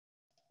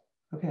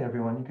Okay,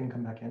 everyone, you can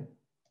come back in.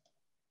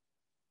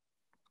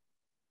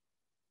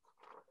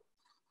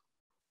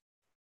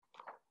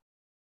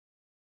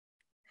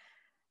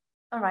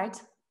 All right.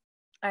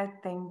 I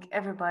think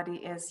everybody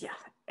is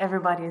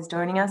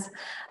joining us.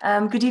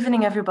 Good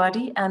evening,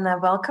 everybody, and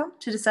welcome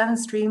to the 7th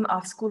stream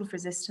of School of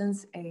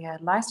Resistance, a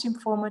live stream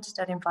format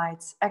that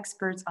invites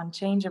experts on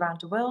change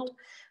around the world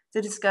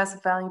to discuss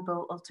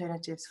valuable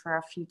alternatives for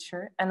our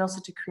future and also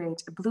to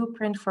create a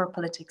blueprint for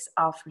politics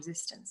of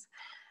resistance.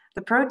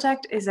 The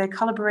project is a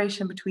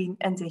collaboration between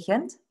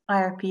NTGent,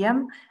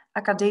 IRPM,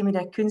 Academie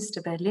der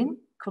Künste Berlin,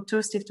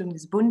 Kulturstiftung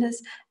des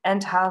Bundes,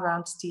 and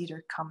HowlRound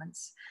Theater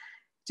Commons.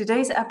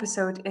 Today's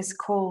episode is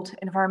called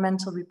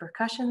Environmental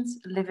Repercussions,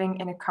 Living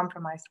in a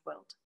Compromised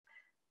World.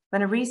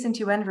 When a recent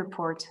UN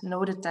report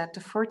noted that the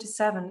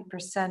 47%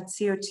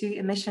 CO2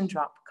 emission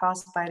drop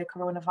caused by the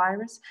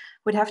coronavirus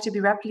would have to be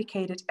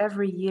replicated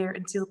every year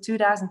until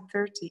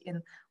 2030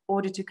 in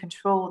order to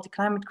control the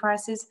climate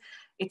crisis,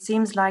 it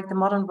seems like the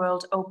modern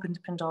world opened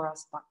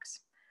Pandora's box.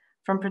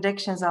 From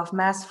predictions of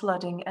mass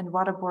flooding and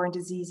water-borne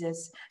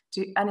diseases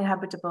to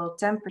uninhabitable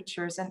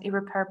temperatures and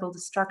irreparable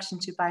destruction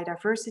to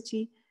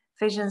biodiversity,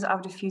 visions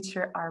of the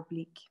future are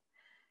bleak.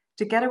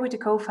 Together with the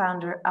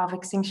co-founder of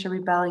Extinction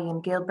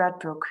Rebellion, Gail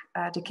Bradbrook,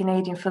 the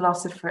Canadian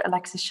philosopher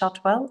Alexis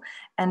Shotwell,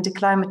 and the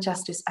climate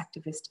justice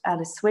activist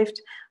Alice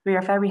Swift, we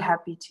are very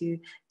happy to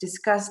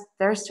discuss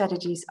their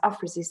strategies of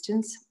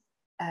resistance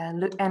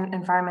and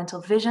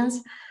environmental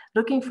visions,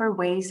 looking for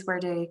ways where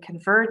they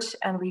converge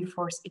and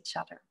reinforce each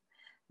other.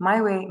 My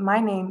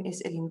name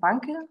is Eline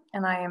Banke,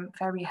 and I am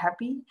very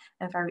happy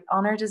and very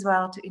honored as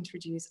well to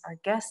introduce our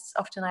guests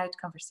of tonight's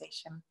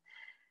conversation.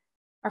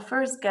 Our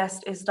first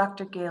guest is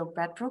Dr. Gail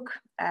Bradbrook.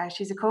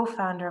 She's a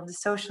co-founder of the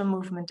social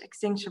movement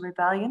Extinction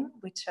Rebellion,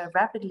 which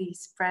rapidly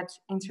spread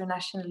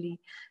internationally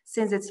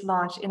since its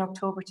launch in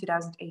October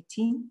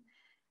 2018.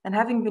 And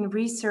having been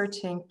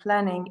researching,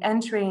 planning,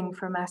 and training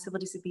for mass civil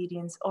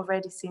disobedience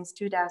already since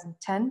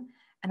 2010,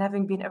 and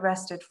having been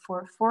arrested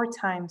 4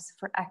 times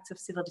for acts of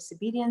civil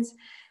disobedience,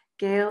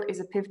 Gail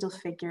is a pivotal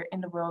figure in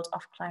the world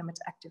of climate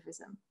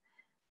activism.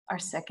 Our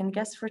second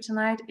guest for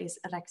tonight is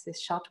Alexis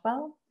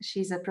Shotwell.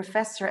 She's a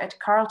professor at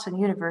Carleton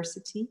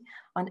University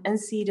on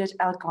unceded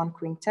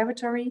Algonquin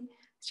territory.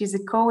 She's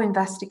a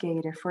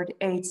co-investigator for the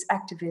AIDS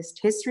Activist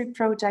History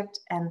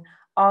Project and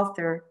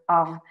author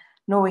of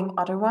Knowing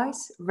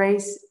Otherwise,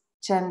 Race,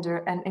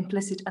 Gender, and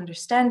Implicit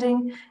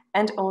Understanding,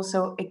 and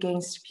also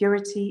Against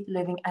Purity,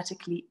 Living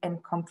Ethically in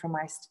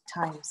Compromised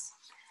Times.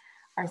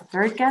 Our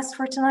third guest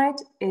for tonight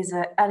is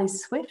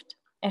Alice Swift,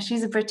 and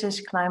she's a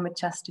British climate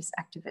justice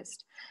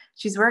activist.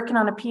 She's working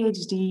on a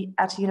PhD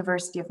at the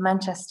University of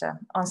Manchester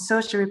on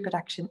social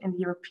reproduction in the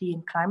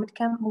European climate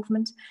camp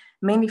movement,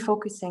 mainly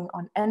focusing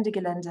on Ende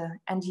Gelände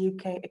and the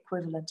UK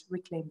equivalent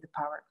Reclaim the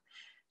Power.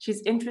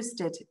 She's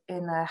interested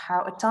in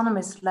how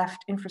autonomous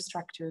left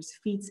infrastructures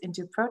feeds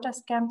into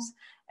protest camps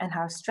and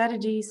how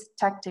strategies,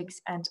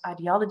 tactics, and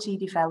ideology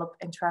develop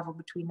and travel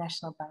between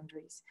national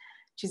boundaries.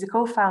 She's a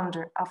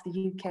co-founder of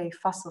the UK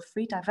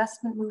fossil-free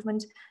divestment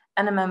movement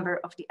and a member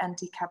of the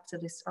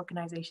anti-capitalist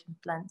organization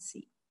Plan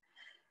C.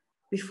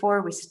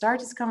 Before we start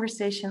this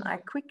conversation, I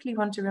quickly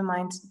want to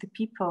remind the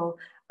people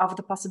of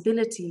the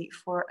possibility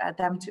for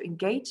them to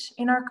engage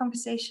in our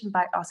conversation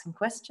by asking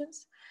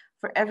questions.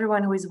 For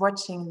everyone who is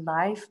watching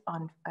live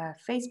on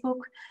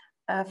Facebook,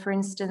 for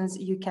instance,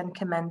 you can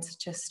comment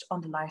just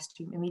on the live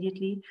stream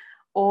immediately,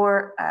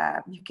 or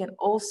you can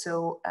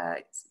also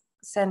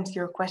send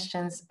your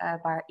questions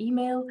via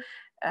email,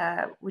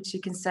 which you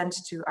can send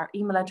to our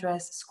email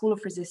address,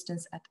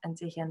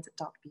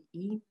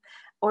 schoolofresistance@ntgent.be,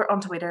 or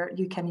on Twitter,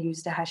 you can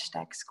use the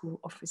hashtag School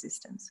of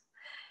Resistance.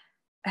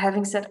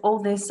 Having said all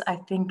this, I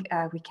think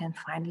we can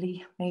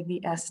finally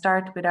maybe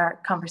start with our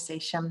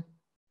conversation.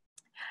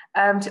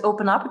 To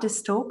open up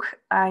this talk,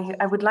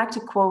 I would like to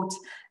quote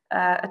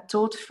a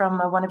thought from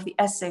one of the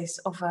essays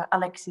of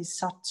Alexis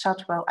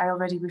Shotwell I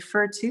already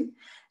referred to,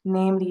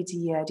 namely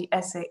the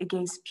essay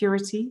Against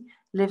Purity,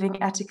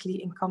 Living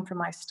Ethically in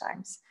Compromised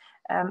Times.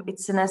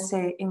 It's an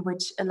essay in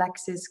which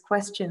Alexis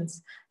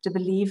questions the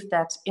belief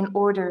that in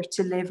order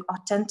to live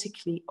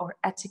authentically or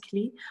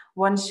ethically,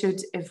 one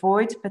should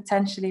avoid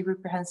potentially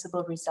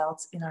reprehensible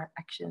results in our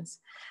actions.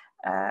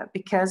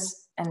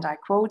 Because, and I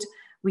quote,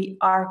 "We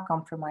are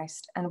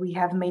compromised and we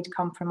have made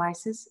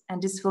compromises,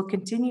 and this will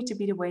continue to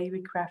be the way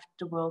we craft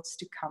the worlds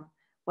to come,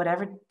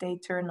 whatever they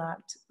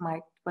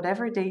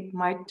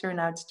might turn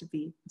out to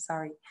be."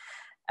 Sorry.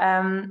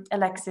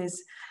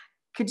 Alexis,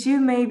 could you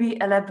maybe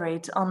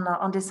elaborate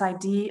on this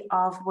idea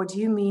of what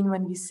you mean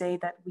when you say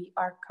that we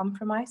are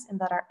compromised and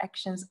that our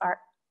actions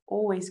are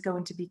always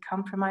going to be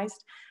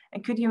compromised?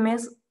 And could you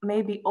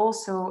maybe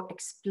also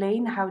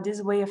explain how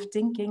this way of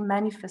thinking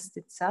manifests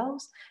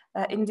itself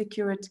in the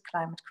current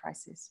climate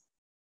crisis?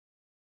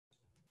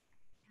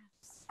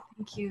 Yes,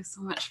 thank you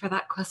so much for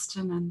that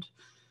question and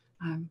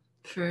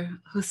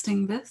for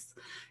hosting this.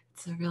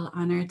 It's a real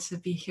honor to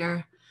be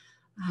here.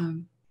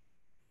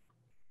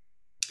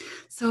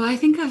 So I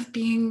think of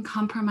being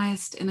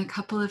compromised in a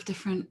couple of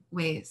different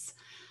ways.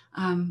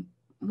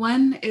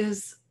 One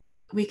is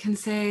we can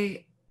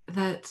say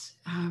that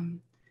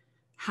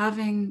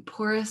having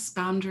porous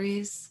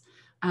boundaries,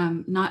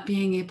 not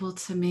being able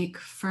to make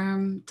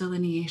firm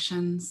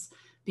delineations,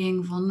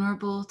 being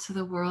vulnerable to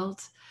the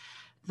world,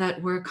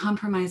 that we're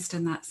compromised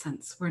in that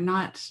sense. We're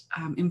not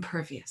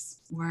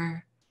impervious.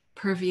 We're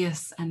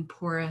pervious and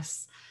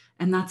porous,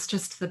 and that's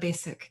just the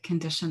basic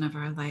condition of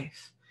our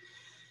life.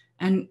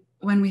 And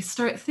when we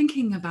start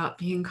thinking about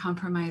being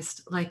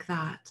compromised like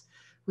that,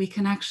 we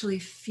can actually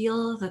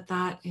feel that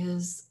that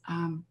is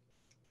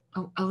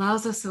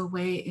allows us a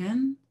way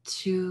in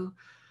to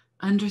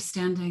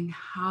understanding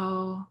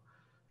how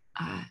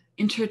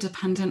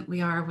interdependent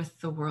we are with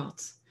the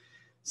world.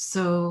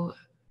 So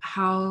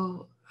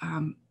how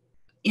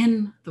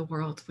in the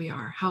world we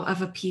are, how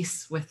of a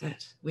piece with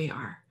it we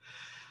are.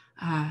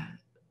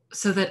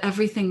 So that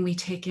everything we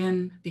take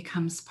in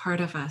becomes part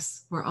of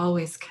us. We're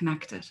always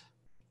connected.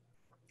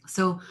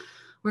 So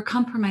we're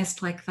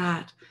compromised like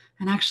that.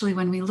 And actually,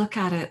 when we look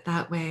at it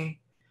that way,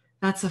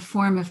 that's a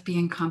form of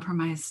being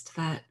compromised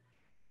that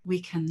we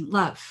can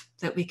love,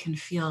 that we can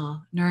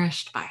feel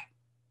nourished by.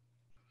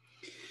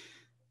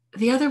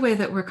 The other way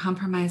that we're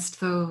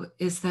compromised, though,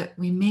 is that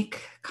we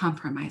make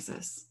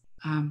compromises.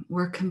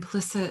 We're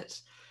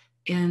complicit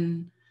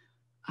in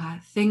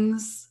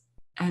things,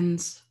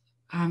 and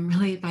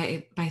really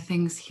by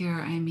things here,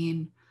 I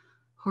mean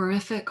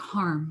horrific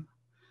harm,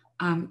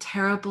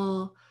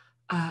 terrible,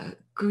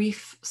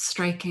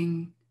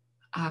 grief-striking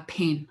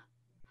pain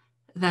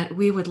that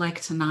we would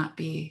like to not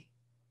be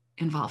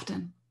involved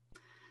in.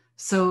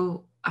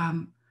 So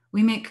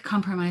we make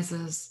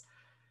compromises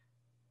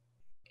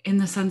in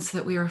the sense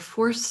that we are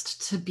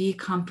forced to be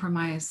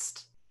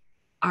compromised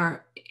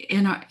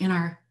in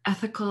our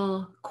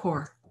ethical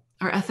core,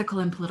 our ethical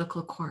and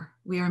political core.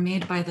 We are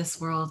made by this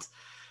world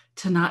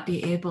to not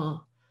be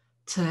able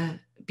to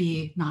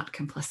be not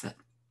complicit.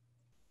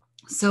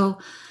 So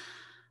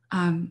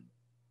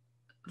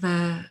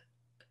the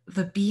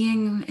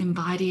being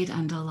embodied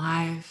and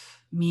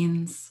alive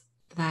means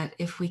that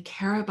if we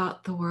care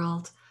about the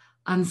world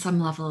on some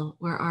level,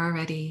 we're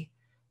already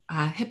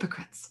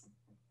hypocrites.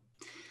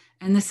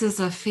 And this is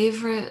a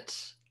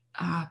favorite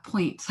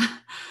point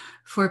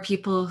for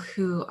people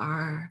who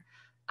are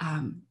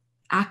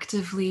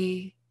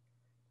actively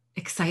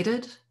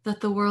excited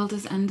that the world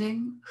is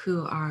ending,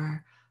 who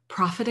are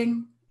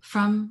profiting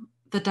from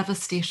the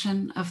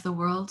devastation of the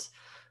world,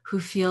 who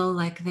feel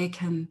like they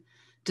can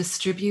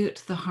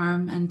distribute the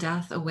harm and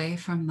death away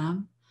from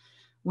them.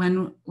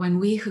 When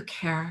we who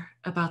care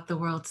about the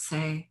world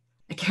say,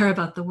 I care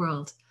about the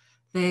world,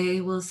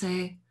 they will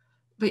say,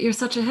 but you're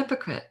such a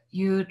hypocrite.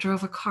 You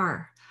drove a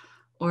car.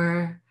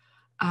 Or,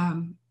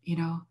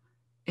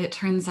 it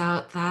turns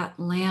out that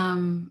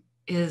lamb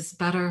is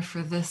better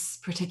for this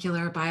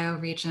particular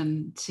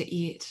bioregion to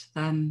eat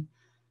than,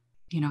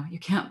 you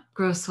can't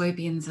grow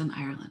soybeans in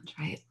Ireland,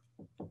 right?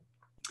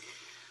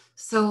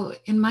 So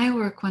in my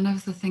work, one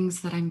of the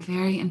things that I'm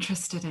very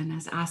interested in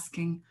is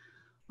asking,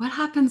 what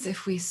happens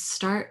if we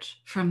start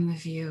from the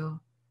view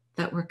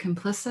that we're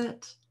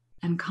complicit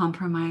and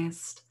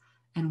compromised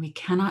and we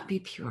cannot be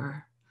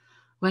pure?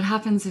 What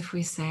happens if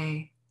we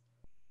say,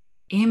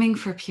 aiming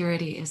for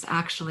purity is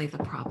actually the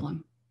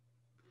problem?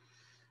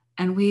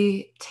 And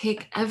we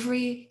take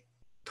every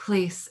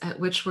place at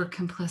which we're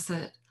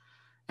complicit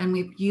and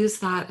we use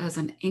that as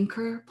an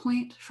anchor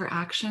point for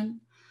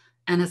action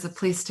and as a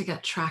place to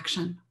get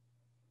traction.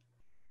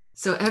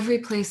 So every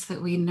place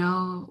that we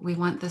know we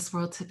want this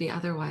world to be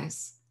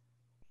otherwise,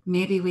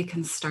 maybe we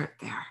can start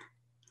there.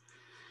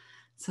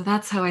 So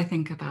that's how I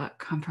think about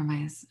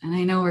compromise. And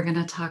I know we're going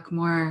to talk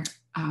more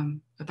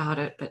about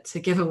it, but to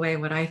give away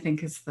what I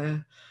think is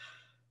the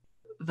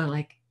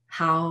like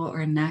how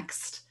or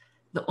next,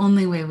 the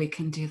only way we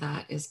can do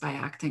that is by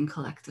acting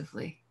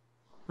collectively.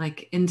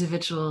 Like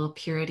individual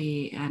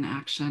purity and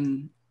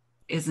action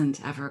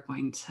isn't ever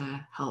going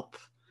to help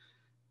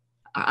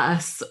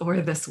us or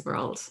this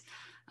world.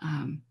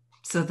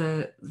 So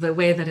the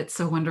way that it's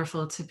so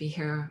wonderful to be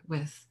here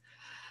with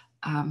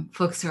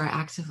folks who are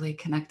actively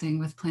connecting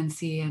with Plan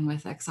C and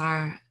with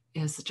XR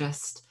is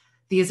just,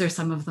 these are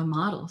some of the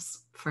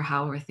models for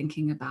how we're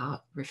thinking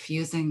about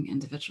refusing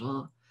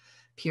individual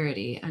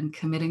purity and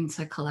committing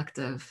to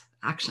collective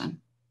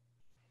action.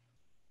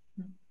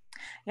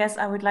 Yes,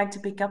 I would like to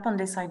pick up on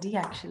this idea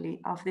actually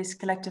of this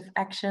collective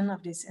action,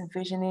 of this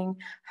envisioning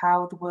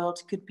how the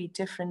world could be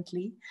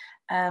differently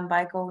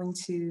by going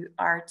to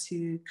our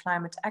two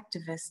climate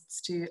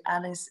activists, to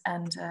Alice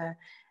and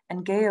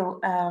Gail,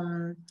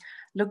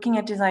 looking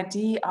at this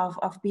idea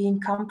of being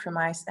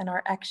compromised and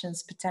our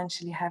actions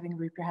potentially having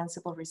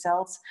reprehensible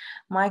results.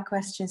 My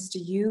questions to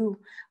you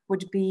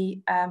would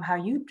be how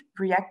you'd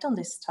react on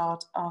this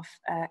thought of,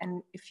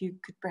 and if you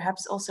could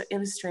perhaps also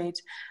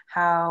illustrate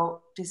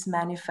how this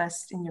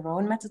manifests in your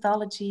own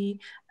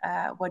methodology,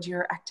 what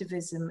your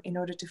activism in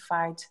order to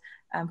fight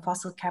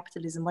fossil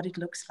capitalism, what it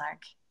looks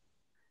like.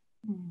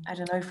 I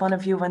don't know if one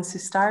of you wants to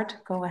start,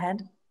 go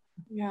ahead.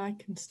 Yeah, I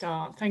can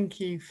start. Thank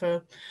you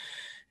for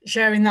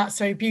sharing that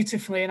so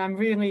beautifully, and I'm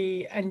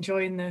really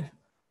enjoying the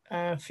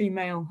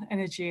female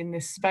energy in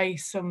this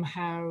space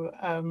somehow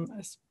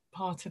as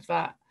part of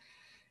that.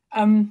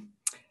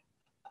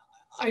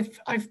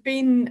 I've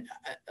been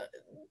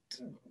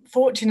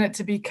fortunate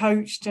to be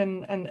coached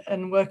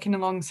and working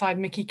alongside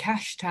Miki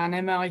Kashtan,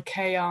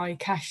 M-I-K-I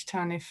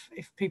Kashtan,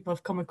 if people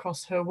have come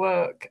across her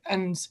work,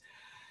 and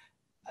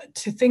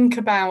to think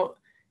about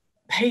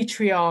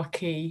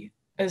patriarchy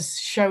as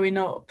showing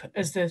up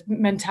as the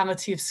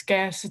mentality of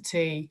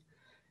scarcity,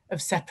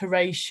 of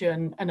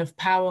separation and of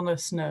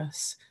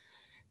powerlessness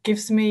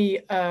gives me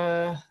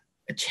a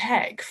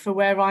check for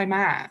where I'm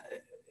at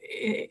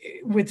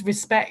with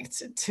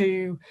respect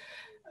to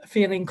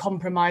feeling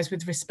compromised,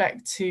 with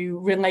respect to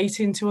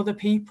relating to other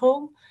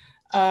people.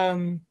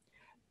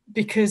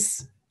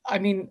 Because, I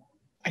mean,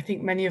 I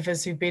think many of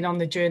us who've been on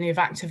the journey of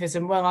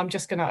activism, well, I'm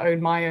just going to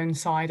own my own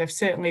side. I've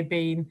certainly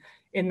been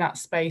in that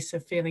space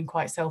of feeling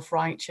quite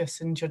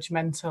self-righteous and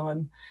judgmental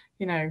and,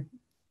 you know,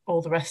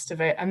 all the rest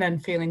of it, and then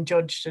feeling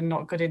judged and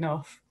not good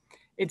enough.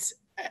 It's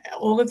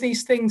all of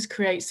these things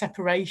create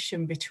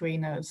separation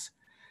between us.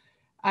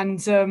 And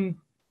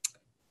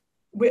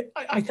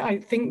I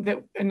think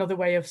that another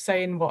way of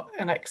saying what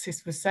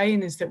Alexis was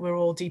saying is that we're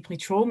all deeply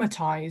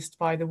traumatized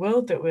by the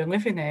world that we're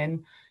living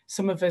in.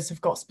 Some of us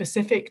have got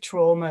specific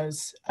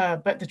traumas,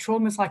 but the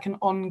trauma is like an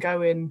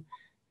ongoing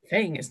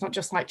thing. It's not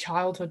just like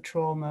childhood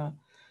trauma.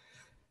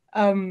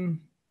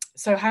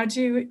 So how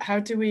do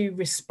we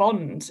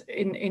respond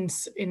in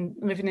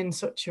living in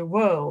such a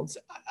world?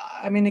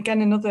 I mean,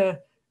 again, another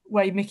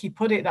way Miki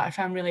put it that I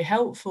found really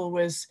helpful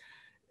was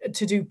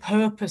to do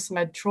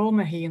purpose-led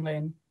trauma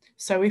healing.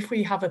 So if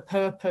we have a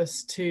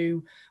purpose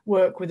to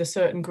work with a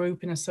certain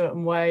group in a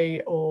certain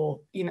way, or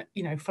you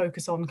know,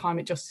 focus on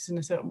climate justice in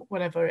a certain,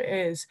 whatever it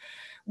is,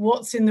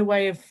 what's in the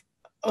way of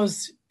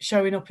us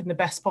showing up in the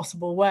best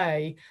possible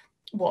way?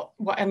 What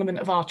element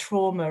of our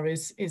trauma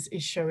is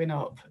showing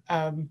up,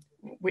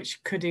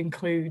 which could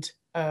include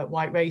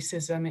white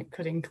racism. It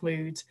could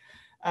include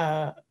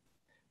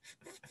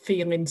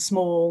feeling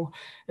small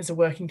as a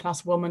working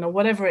class woman, or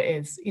whatever it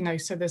is, you know.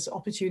 So there's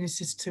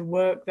opportunities to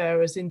work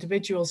there as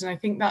individuals, and I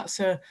think that's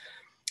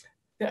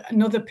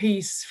another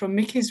piece from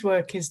Miki's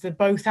work is the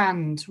both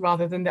and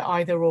rather than the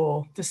either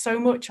or. There's so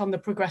much on the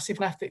progressive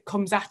left that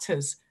comes at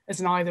us as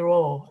an either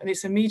or, and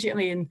it's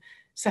immediately in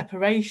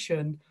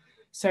separation.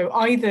 So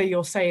either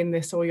you're saying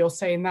this or you're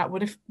saying that.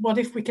 What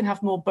if we can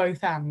have more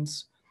both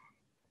ands?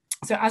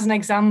 So as an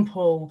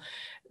example,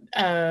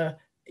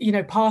 you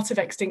know, part of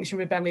Extinction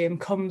Rebellion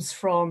comes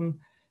from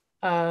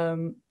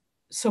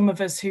some of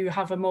us who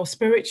have a more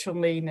spiritual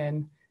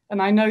leaning.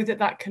 And I know that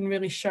that can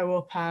really show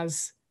up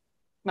as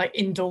like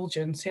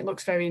indulgence. It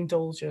looks very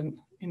indulgent,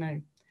 you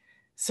know.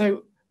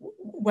 So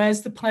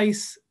where's the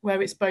place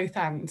where it's both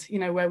and, you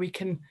know, where we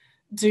can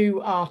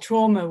do our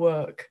trauma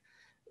work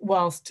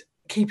whilst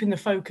keeping the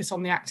focus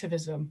on the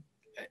activism?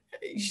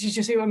 You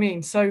see what I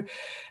mean? So,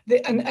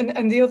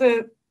 and the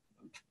other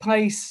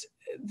place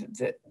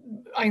that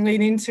I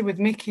lean into with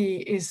Miki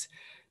is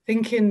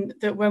thinking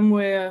that when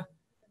we're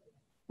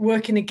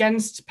working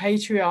against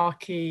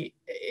patriarchy,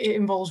 it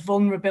involves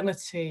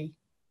vulnerability.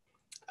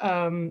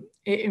 It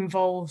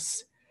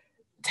involves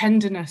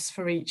tenderness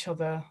for each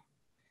other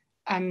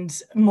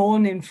and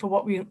mourning for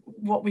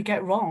what we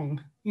get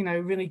wrong, you know,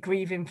 really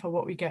grieving for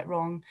what we get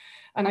wrong.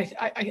 And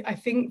I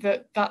think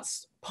that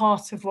that's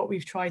part of what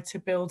we've tried to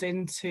build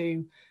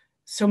into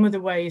some of the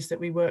ways that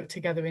we work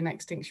together in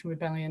Extinction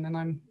Rebellion. And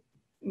I'm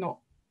not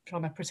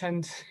trying to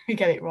pretend we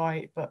get it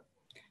right, but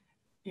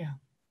yeah,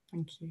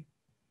 thank you.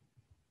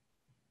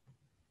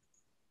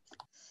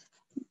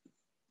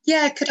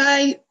 Yeah, could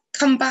I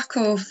come back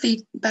or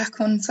feedback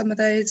on some of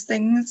those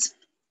things?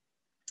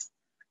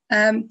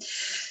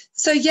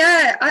 So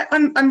yeah,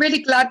 I'm really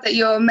glad that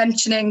you're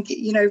mentioning,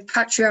 you know,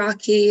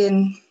 patriarchy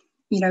and,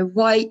 you know,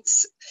 white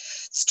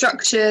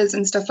structures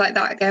and stuff like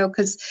that, Gail,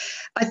 because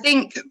I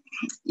think,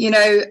 you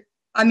know,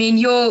 I mean,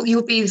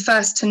 you'll be the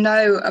first to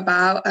know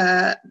about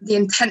the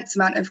intense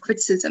amount of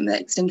criticism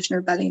that Extinction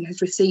Rebellion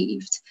has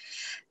received,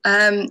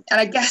 and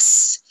I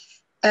guess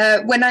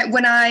I'm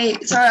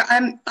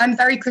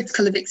very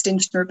critical of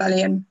Extinction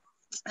Rebellion,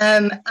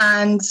 and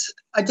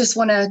I just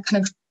want to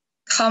kind of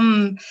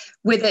come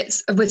with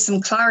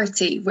some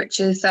clarity, which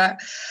is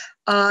that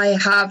I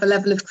have a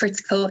level of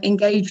critical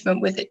engagement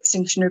with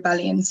Extinction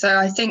Rebellion. So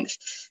I think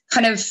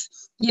kind of,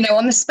 you know,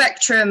 on the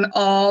spectrum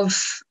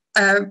of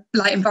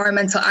like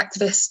environmental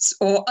activists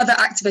or other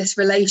activists'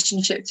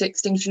 relationship to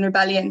Extinction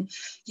Rebellion,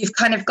 you've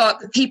kind of got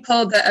the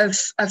people that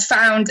have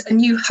found a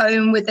new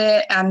home with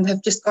it and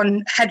have just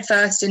gone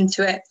headfirst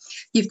into it.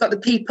 You've got the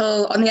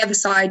people on the other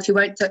side who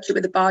won't touch it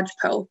with a barge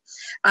pole.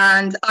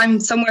 And I'm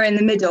somewhere in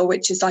the middle,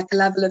 which is like a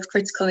level of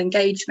critical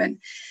engagement.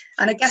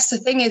 And I guess the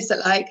thing is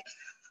that, like,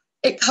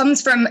 it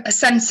comes from a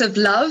sense of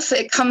love.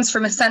 It comes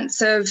from a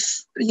sense of,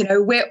 you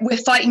know, we're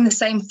fighting the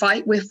same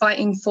fight. We're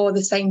fighting for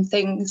the same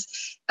things.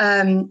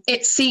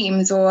 It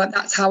seems, or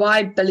that's how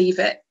I believe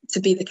it to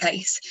be the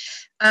case.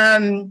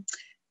 And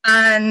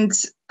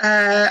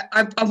I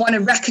want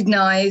to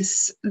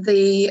recognise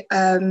the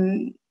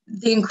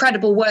the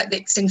incredible work that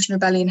Extinction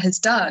Rebellion has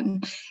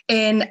done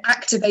in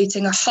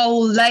activating a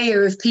whole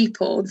layer of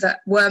people that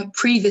weren't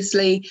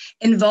previously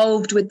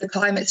involved with the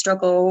climate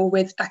struggle or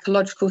with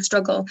ecological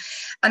struggle.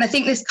 And I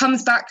think this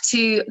comes back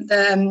to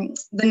the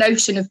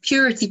notion of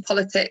purity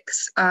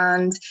politics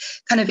and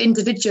kind of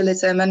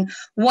individualism. And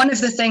one of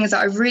the things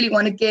that I really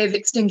want to give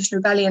Extinction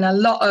Rebellion a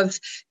lot of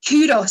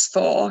kudos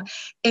for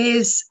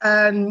is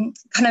kind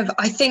of,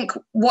 I think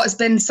what's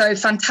been so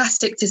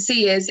fantastic to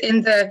see is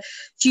in the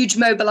huge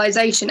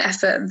mobilization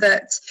effort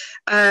that,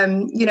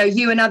 you know,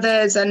 you and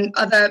others and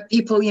other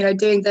people, you know,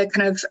 doing the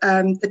kind of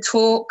the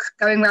talk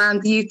going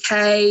around the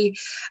UK,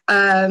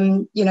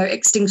 you know,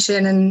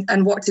 extinction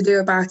and what to do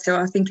about it.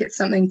 I think it's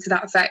something to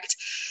that effect.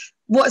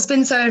 What's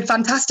been so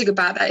fantastic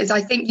about that is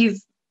I think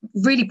you've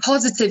really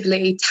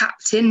positively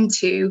tapped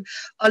into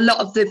a lot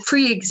of the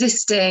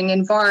pre-existing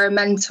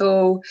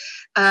environmental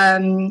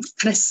kind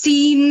of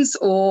scenes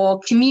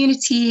or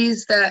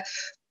communities that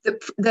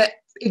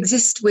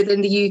exist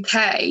within the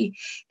UK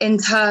in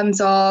terms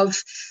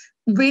of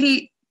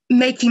really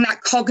making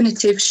that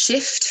cognitive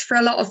shift for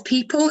a lot of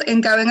people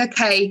in going,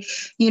 okay,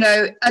 you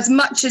know, as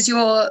much as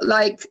your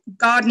like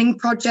gardening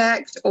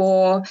project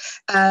or,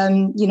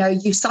 you know,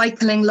 you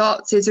cycling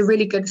lots is a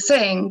really good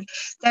thing,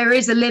 there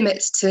is a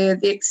limit to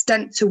the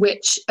extent to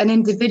which an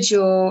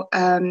individual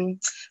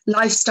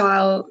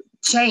lifestyle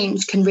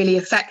change can really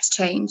affect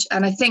change.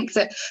 And I think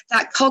that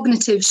that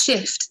cognitive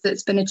shift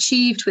that's been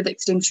achieved with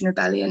Extinction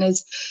Rebellion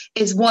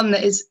is one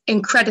that is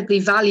incredibly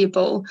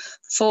valuable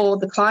for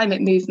the climate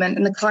movement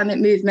and the climate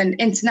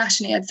movement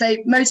internationally, I'd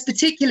say most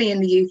particularly in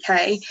the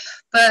UK.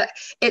 But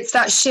it's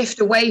that shift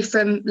away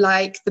from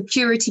like the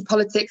purity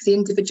politics, the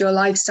individual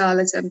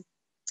lifestyleism,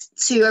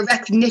 to a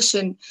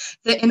recognition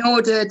that in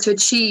order to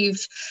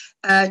achieve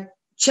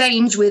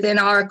change within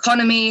our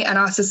economy and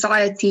our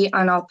society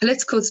and our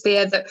political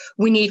sphere, that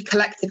we need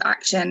collective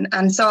action.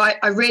 And so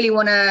I really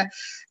want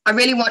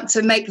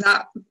to make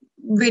that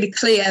really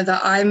clear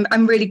that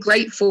I'm really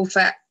grateful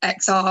for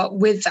XR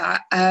with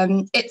that.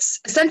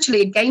 It's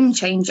essentially a game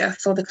changer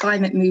for the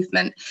climate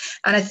movement.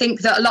 And I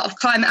think that a lot of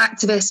climate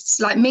activists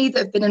like me that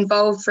have been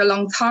involved for a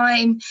long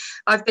time,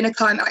 I've been a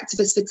climate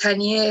activist for 10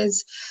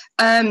 years,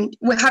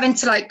 we're having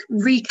to like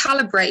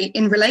recalibrate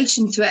in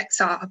relation to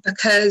XR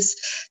because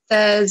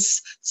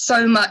there's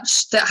so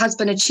much that has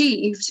been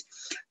achieved.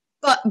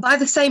 But by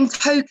the same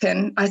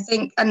token, I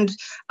think, and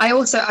I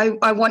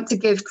want to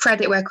give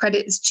credit where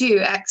credit is due,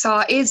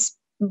 XR is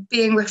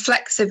being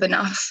reflexive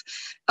enough,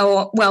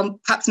 or well,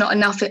 perhaps not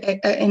enough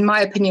in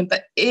my opinion,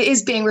 but it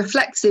is being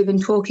reflexive in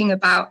talking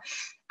about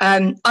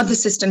other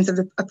systems of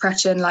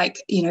oppression, like,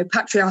 you know,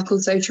 patriarchal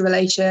social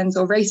relations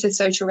or racist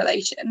social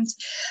relations.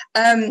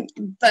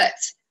 But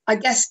I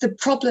guess the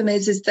problem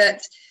is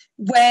that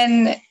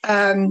when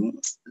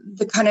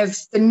the kind of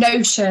the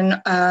notion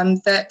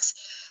that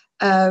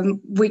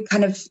we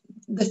kind of,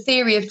 the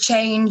theory of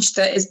change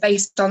that is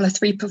based on the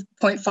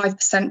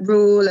 3.5%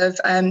 rule of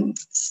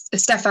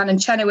Stefan and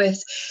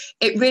Chenoweth,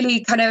 it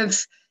really kind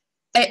of,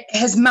 it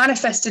has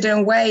manifested in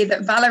a way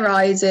that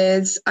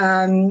valorizes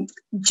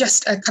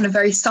just a kind of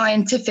very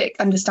scientific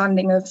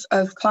understanding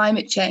of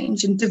climate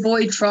change and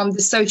devoid from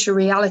the social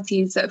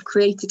realities that have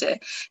created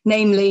it,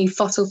 namely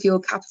fossil fuel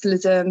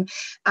capitalism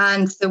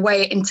and the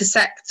way it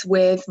intersects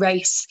with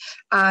race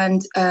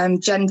and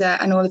gender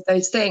and all of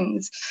those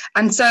things.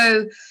 And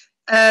so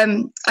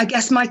I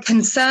guess my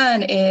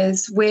concern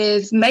is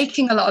with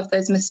making a lot of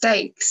those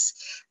mistakes,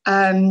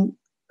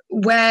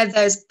 where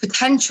there's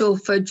potential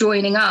for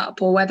joining up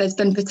or where there's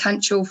been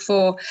potential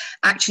for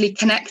actually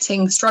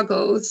connecting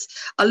struggles,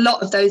 a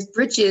lot of those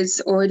bridges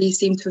already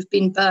seem to have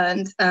been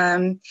burned.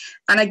 And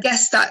I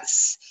guess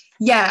that's,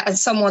 yeah, as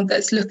someone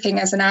that's looking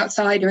as an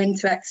outsider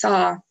into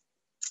XR,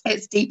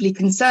 it's deeply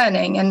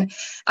concerning. And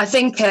I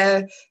think,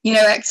 you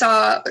know,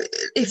 XR,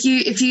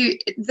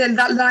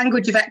 that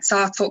language of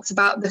XR talks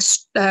about the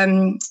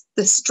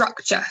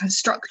structure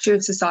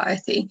of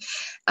society,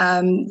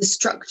 the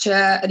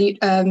structure,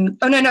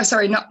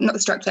 not the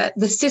structure,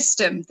 the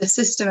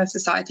system of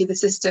society, the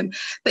system.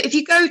 But if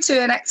you go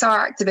to an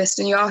XR activist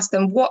and you ask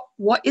them,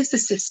 what is the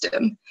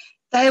system?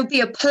 There'll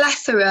be a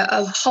plethora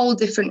of whole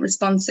different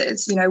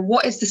responses. You know,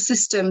 what is the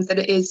system that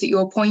it is that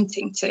you're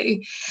pointing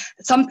to?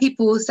 Some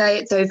people will say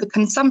it's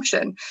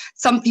overconsumption.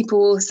 Some people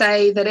will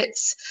say that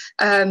it's,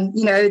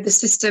 you know, the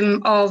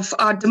system of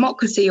our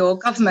democracy or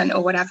government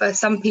or whatever.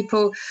 Some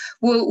people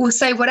will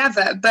say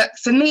whatever. But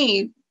for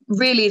me,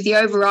 really, the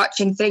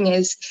overarching thing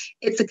is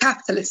it's a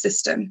capitalist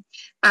system.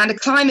 And a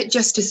climate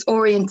justice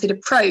oriented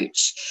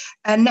approach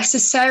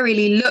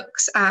necessarily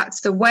looks at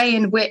the way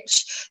in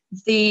which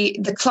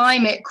the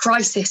climate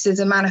crisis is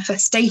a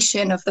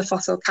manifestation of the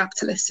fossil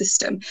capitalist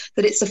system,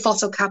 that it's the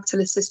fossil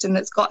capitalist system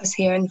that's got us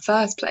here in the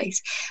first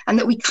place, and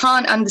that we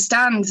can't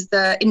understand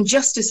the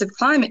injustice of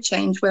climate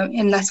change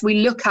unless we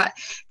look at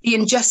the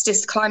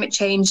injustice climate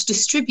change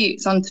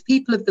distributes onto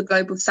people of the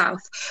global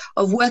south,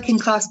 of working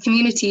class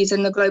communities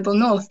in the global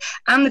north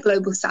and the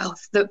global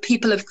south, that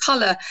people of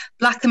colour,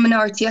 Black and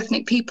minority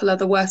ethnic people are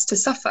the worst to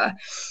suffer.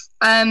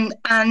 And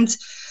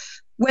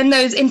when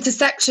those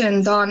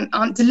intersections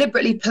aren't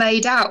deliberately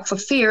played out for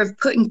fear of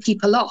putting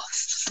people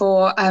off,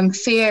 for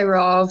fear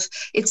of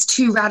it's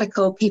too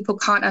radical, people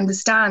can't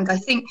understand, I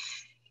think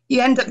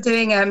you end up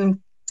doing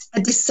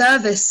a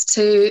disservice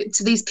to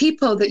these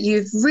people that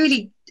you've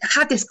really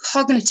had this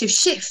cognitive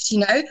shift, you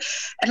know,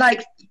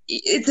 like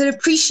it's an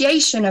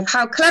appreciation of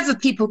how clever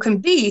people can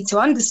be to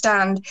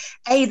understand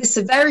A, the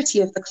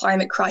severity of the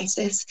climate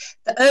crisis,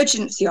 the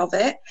urgency of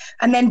it,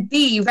 and then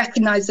B,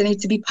 recognize they need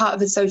to be part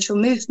of a social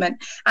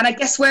movement. And I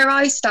guess where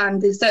I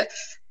stand is that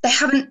they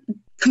haven't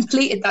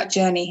completed that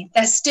journey.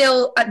 They're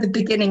still at the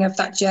beginning of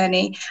that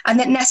journey, and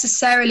that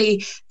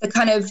necessarily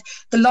the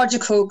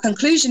logical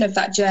conclusion of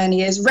that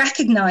journey is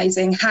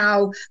recognizing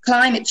how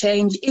climate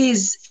change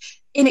is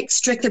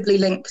inextricably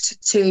linked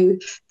to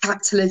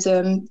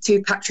capitalism, to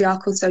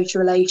patriarchal social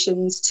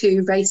relations,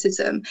 to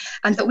racism,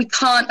 and that we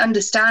can't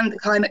understand the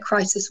climate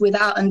crisis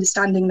without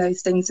understanding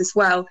those things as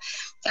well.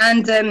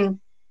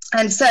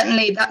 And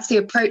certainly that's the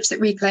approach that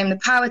Reclaim the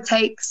Power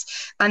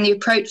takes, and the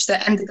approach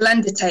that Enda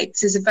Glenda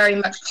takes is a very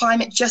much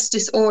climate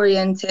justice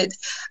oriented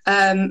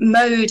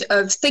mode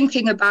of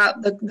thinking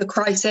about the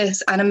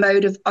crisis, and a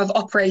mode of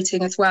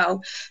operating as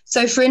well.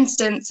 So for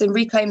instance, in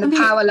Reclaim the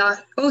Power,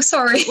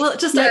 well,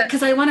 just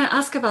because I want to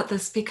ask about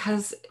this,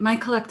 because my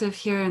collective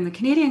here in the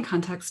Canadian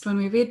context, when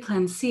we read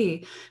Plan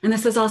C, and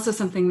this is also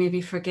something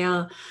maybe for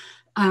Gail,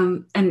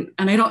 and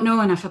I don't know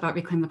enough about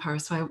Reclaim the Power,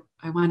 so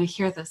I want to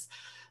hear this.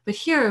 But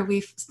here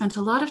we've spent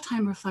a lot of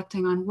time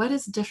reflecting on what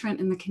is different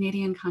in the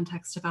Canadian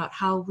context about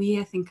how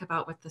we think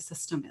about what the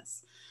system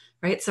is,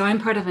 right? So I'm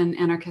part of an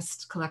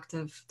anarchist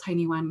collective,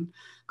 tiny one,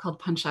 called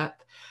Punch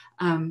Up,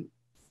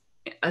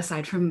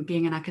 aside from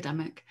being an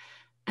academic.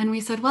 And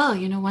we said, well,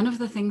 you know, one of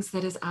the things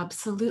that is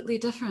absolutely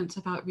different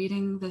about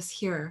reading this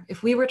here,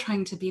 if we were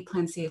trying to be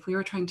Plan C, if we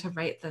were trying to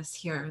write this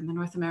here in the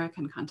North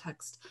American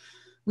context,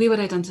 we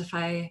would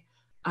identify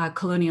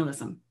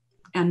colonialism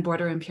and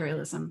border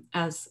imperialism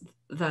as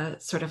the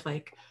sort of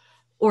like,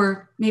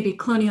 or maybe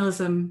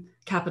colonialism,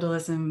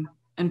 capitalism,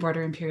 and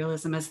border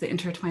imperialism as the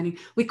intertwining.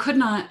 We could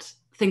not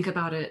think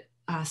about it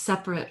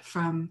separate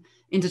from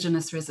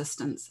Indigenous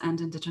resistance and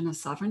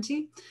Indigenous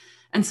sovereignty.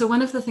 And so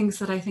one of the things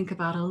that I think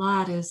about a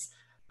lot is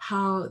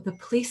how the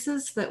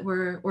places that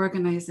we're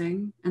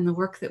organizing and the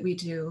work that we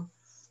do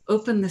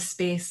open the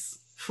space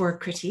for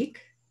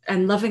critique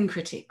and loving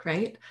critique,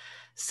 right?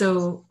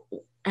 So,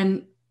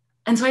 and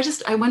so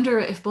I wonder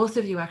if both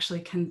of you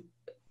actually can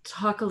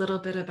talk a little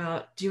bit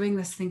about doing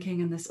this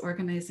thinking and this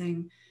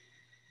organizing,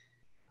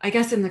 I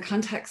guess, in the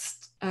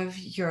context of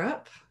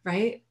Europe,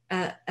 right?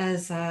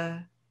 As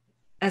a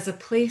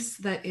place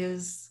that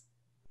is,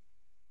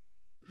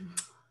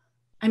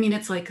 I mean,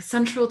 it's like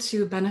central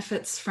to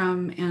benefits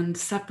from and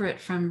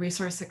separate from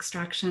resource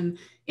extraction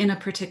in a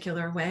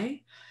particular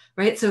way,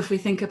 right? So if we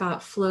think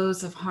about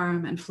flows of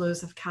harm and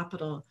flows of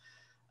capital,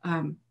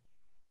 I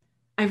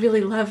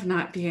really love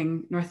not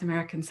being North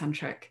American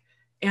centric.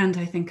 And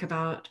I think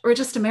about, or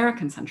just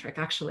American centric,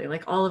 actually,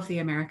 like all of the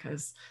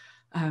Americas.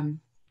 And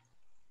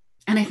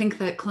I think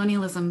that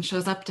colonialism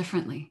shows up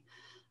differently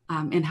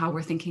in how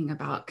we're thinking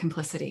about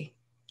complicity.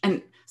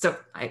 And so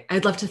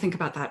I'd love to think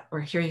about that, or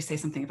hear you say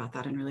something about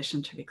that in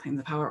relation to Reclaim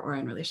the Power, or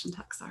in relation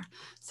to XR.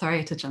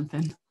 Sorry to jump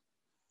in.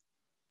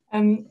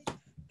 Can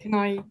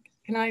I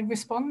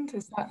respond?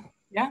 Is that,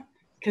 yeah?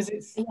 Because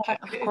it's, yeah,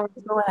 of course,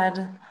 go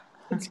ahead.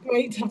 It's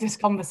great to have this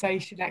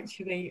conversation,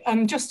 actually.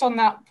 Just on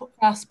that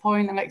last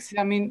point, Alexis,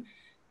 I mean,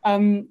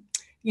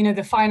 you know,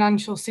 the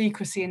Financial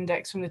Secrecy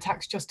Index from the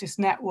Tax Justice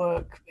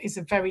Network is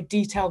a very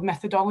detailed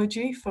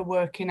methodology for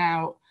working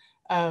out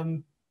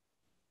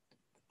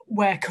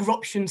where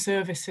corruption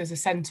services are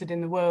centred in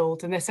the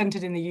world. And they're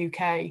centred in the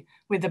UK,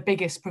 with the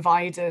biggest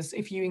providers,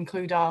 if you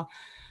include our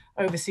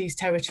overseas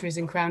territories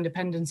and crown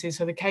dependencies.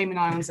 So the Cayman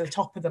Islands are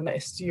top of the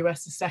list,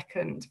 US is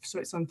second,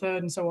 Switzerland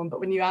third, and so on. But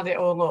when you add it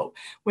all up,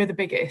 we're the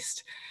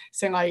biggest.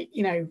 So, like,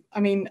 you know, I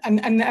mean,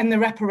 and the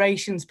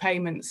reparations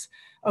payments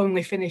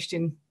only finished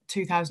in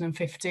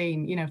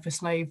 2015, you know, for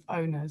slave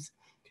owners.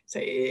 So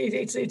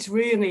it's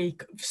really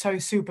so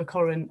super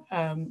current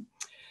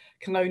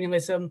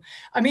colonialism.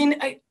 I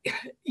mean,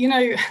 you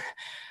know,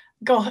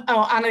 God,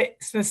 oh,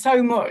 Alex, there's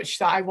so much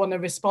that I want to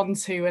respond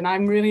to, and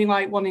I'm really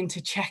like wanting to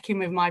check in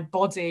with my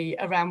body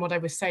around what I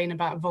was saying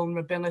about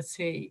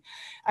vulnerability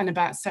and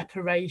about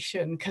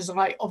separation, because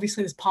like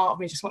obviously there's part of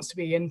me just wants to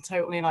be in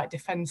totally like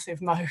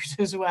defensive mode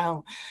as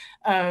well.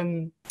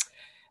 Before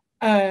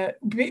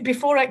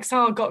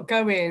XR got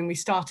going, we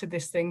started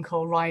this thing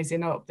called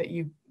Rising Up that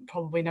you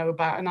probably know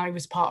about, and I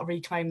was part of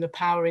Reclaim the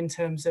Power in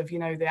terms of, you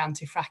know, the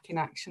anti-fracking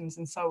actions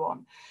and so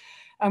on.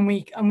 And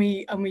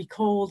we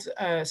called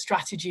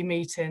strategy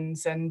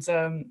meetings, and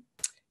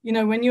you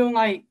know, when you're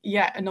like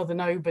yet another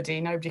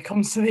nobody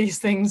comes to these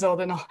things, or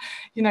they're not,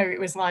 you know, it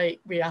was like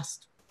we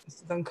asked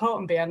Mr. Duncourt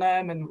and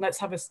BLM, and let's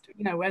have a,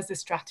 you know, where's the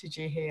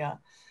strategy here?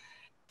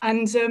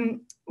 And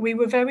we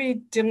were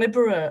very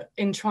deliberate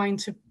in trying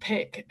to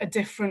pick a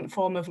different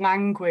form of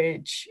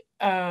language,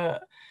 and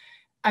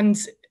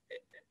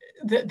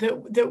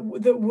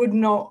that would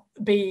not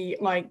be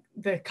like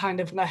the kind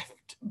of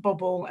left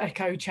bubble,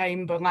 echo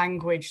chamber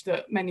language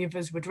that many of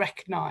us would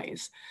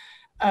recognise,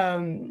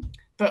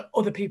 but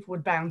other people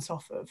would bounce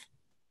off of.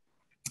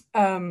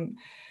 And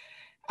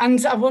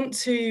I want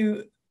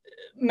to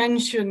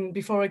mention,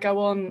 before I go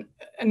on,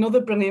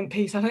 another brilliant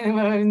piece, I don't know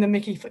we're in the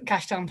Mickey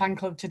Cashdown fan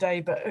club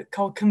today, but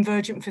called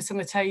Convergent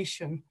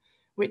Facilitation,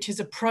 which is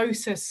a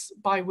process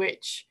by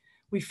which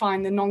we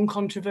find the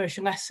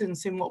non-controversial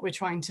essence in what we're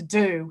trying to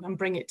do and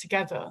bring it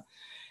together.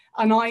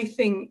 And I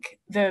think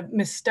the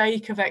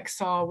mistake of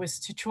XR was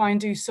to try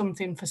and do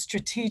something for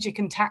strategic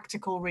and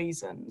tactical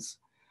reasons.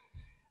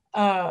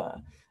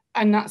 And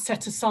that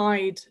set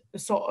aside the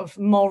sort of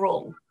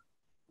moral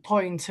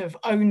point of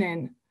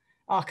owning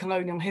our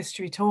colonial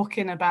history,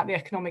 talking about the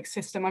economic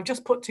system. I've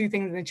just put two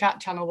things in the chat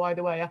channel, by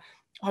the way. I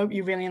hope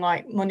you really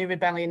like Money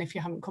Rebellion if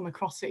you haven't come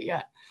across it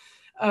yet.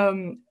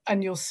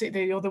 And you'll see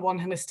the other one,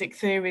 Holistic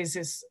Theories,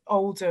 is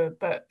older,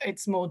 but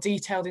it's more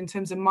detailed in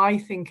terms of my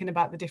thinking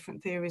about the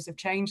different theories of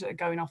change that are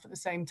going off at the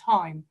same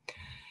time.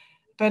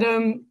 But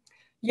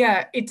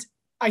yeah,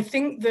 I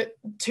think that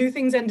two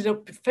things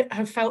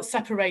have felt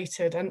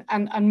separated,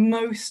 and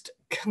most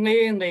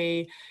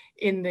clearly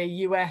in the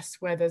US,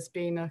 where there's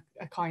been a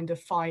kind of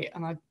fight,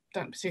 and I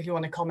don't particularly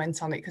want to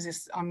comment on it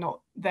because I'm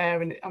not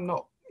there and I'm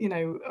not, you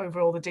know,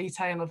 over all the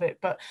detail of it,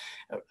 but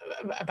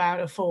about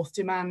a fourth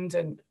demand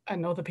and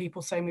other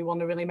people saying we want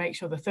to really make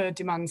sure the third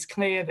demand's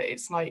clear, that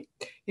it's like,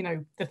 you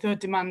know, the third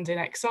demand in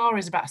XR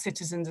is about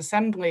citizens'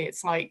 assembly.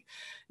 It's like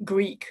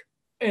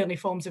early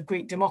forms of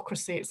Greek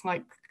democracy. It's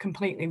like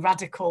completely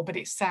radical, but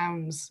it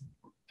sounds,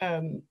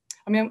 I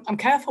mean, I'm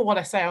careful what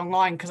I say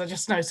online because I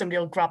just know somebody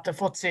will grab the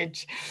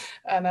footage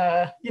and,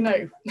 you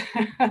know,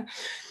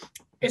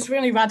 it's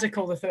really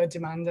radical, the third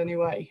demand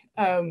anyway.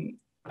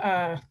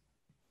 But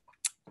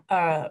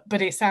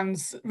it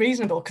sounds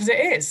reasonable because it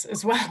is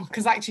as well,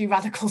 because actually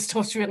radical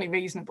stuff's really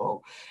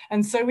reasonable.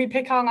 And so we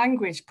pick our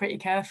language pretty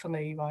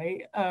carefully,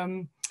 right?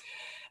 And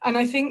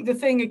I think the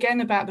thing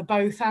again about the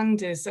both and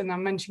is, and I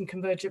mentioned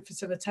convergent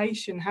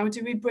facilitation, how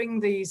do we bring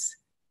these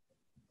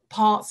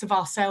parts of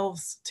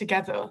ourselves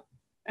together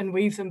and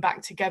weave them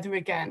back together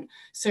again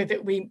so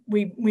that we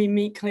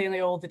meet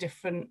clearly all the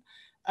different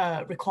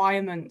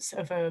requirements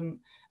of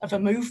a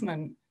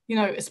movement, you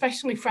know,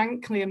 especially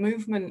frankly, a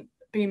movement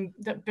being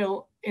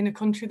built in a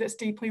country that's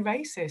deeply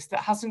racist, that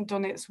hasn't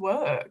done its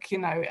work, you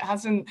know,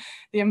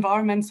 the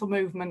environmental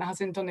movement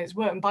hasn't done its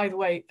work. And by the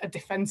way, a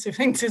defensive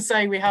thing to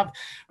say, we have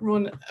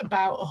run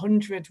about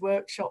 100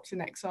 workshops in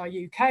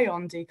XR UK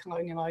on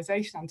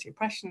decolonialisation,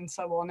 anti-oppression and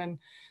so on. And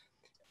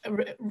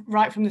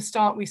right from the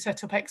start, we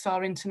set up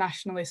XR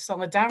Internationalist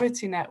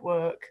Solidarity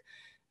Network,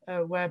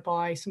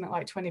 whereby something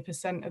like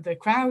 20% of the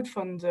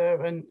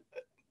crowdfunder, and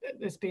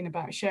there's been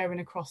about sharing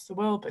across the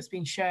world, but it's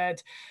been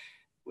shared,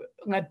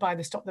 led by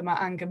the Stop the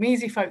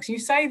Angamisi folks. You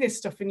say this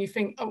stuff and you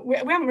think, oh, we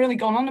haven't really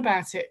gone on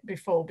about it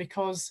before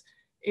because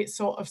it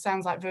sort of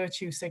sounds like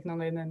virtue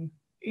signaling, and,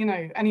 you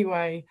know,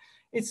 anyway,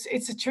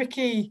 it's a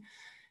tricky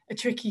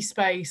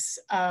space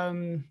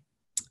to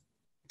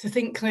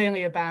think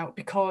clearly about,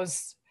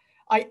 because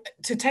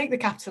to take the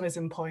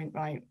capitalism point,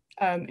 right,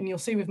 and you'll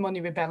see with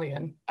Money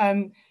Rebellion,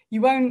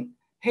 you won't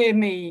hear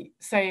me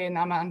saying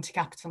I'm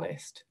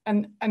anti-capitalist,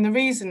 and the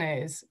reason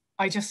is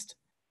I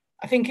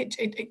think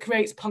it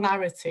creates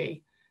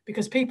polarity,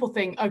 because people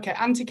think, okay,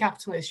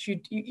 anti-capitalist,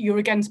 you're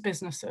against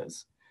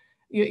businesses,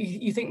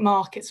 you think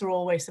markets are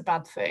always a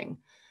bad thing,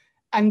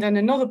 and then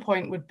another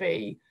point would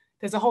be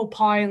there's a whole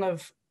pile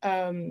of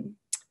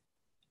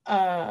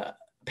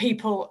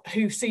people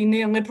who see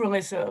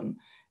neoliberalism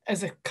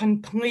as a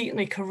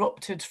completely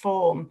corrupted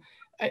form.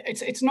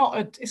 It's not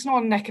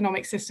an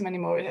economic system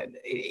anymore.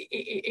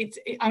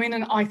 I mean,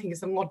 and I think it's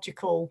the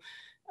logical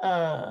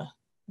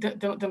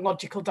the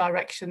logical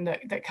direction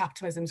that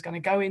capitalism is going to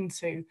go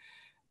into.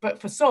 But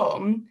for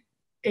some,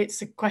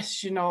 it's a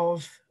question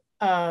of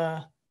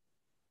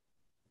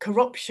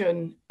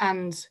corruption,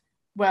 and,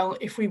 well,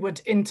 if we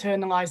would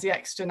internalize the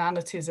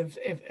externalities of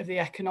the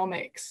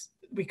economics,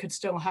 we could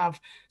still have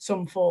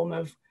some form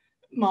of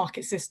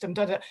market system.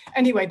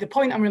 Anyway, the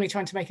point I'm really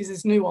trying to make is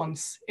there's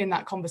nuance in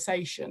that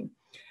conversation,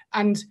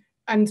 and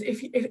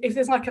if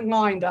there's like a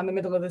line down the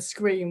middle of the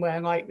screen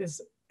where like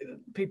there's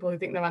people who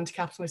think they're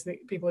anti-capitalist,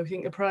 people who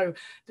think they're pro,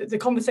 the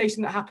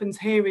conversation that happens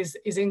here is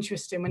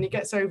interesting. When it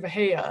gets over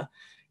here,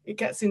 it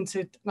gets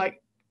into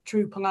like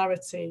true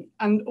polarity,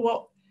 and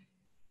what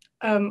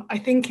I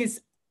think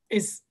is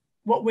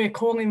what we're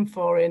calling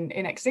for in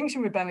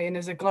Extinction Rebellion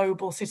is a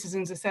global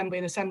citizens' assembly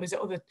and assemblies at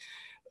other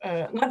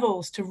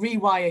levels to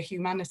rewire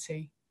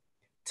humanity.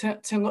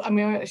 I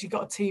mean, I've actually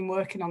got a team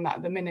working on that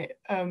at the minute,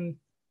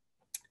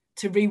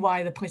 to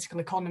rewire the political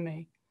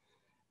economy,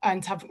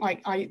 and have,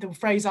 like, the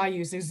phrase I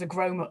use is the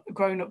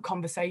grown-up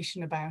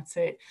conversation about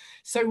it.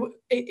 So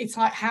it's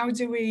like, how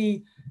do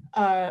we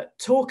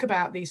talk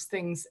about these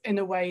things in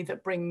a way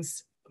that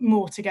brings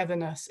more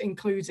togetherness,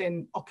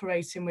 including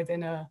operating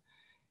within a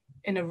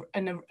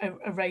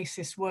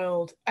racist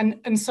world?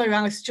 And so,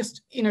 Alice,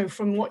 just, you know,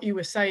 from what you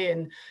were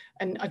saying,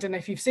 and I don't know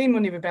if you've seen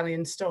Money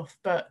Rebellion stuff,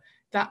 but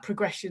that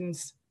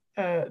progression's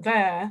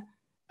there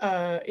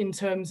in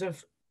terms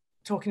of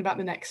talking about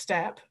the next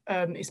step.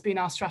 It's been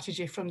our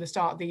strategy from the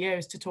start of the year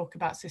is to talk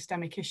about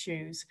systemic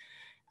issues,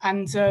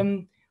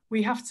 and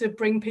we have to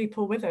bring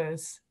people with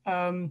us.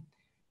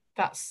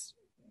 That's,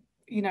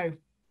 you know,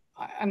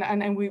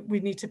 and we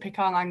need to pick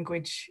our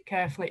language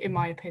carefully, in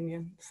my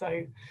opinion.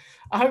 So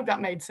I hope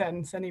that made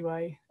sense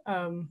anyway.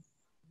 Yeah.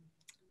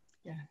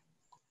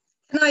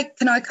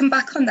 Can I come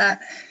back on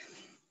that?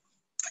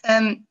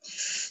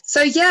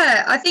 So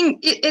yeah, I think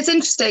it's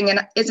interesting,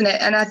 and isn't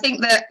it? And I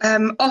think that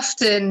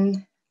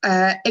often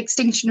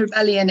Extinction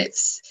Rebellion,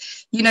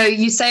 it's, you know,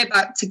 you say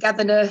about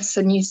togetherness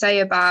and you say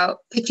about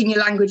picking your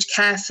language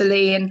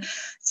carefully, and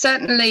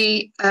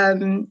certainly,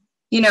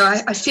 you know,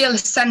 I feel a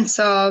sense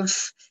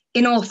of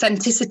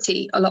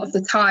inauthenticity a lot of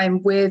the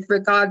time with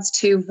regards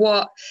to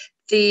what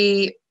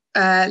the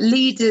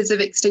leaders of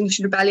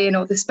Extinction Rebellion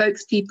or the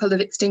spokespeople of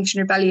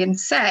Extinction Rebellion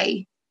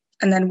say,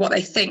 and then what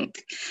they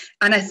think.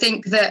 And I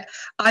think that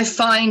I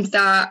find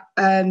that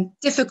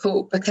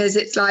difficult, because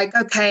it's like,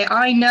 okay,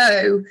 I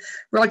know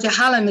Roger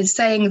Hallam is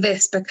saying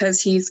this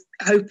because he's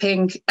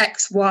hoping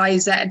X, Y,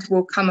 Z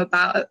will come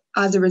about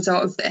as a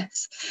result of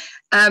this,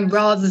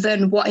 rather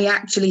than what he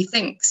actually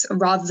thinks,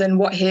 rather than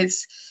what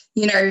his,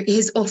 you know,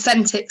 his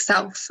authentic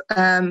self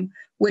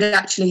would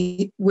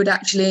actually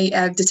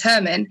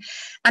determine.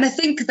 And I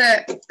think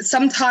that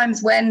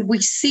sometimes when we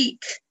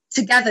seek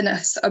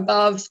togetherness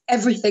above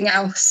everything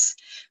else,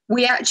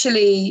 we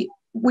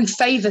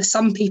favour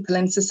some people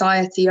in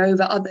society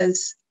over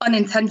others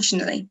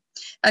unintentionally.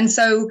 And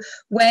so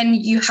when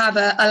you have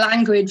a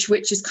language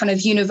which is kind of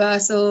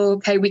universal,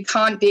 okay, we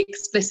can't be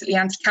explicitly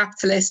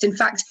anti-capitalist. In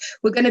fact,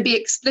 we're going to be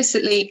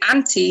explicitly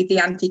the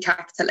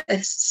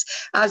anti-capitalists,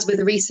 as with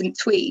a recent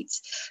tweet,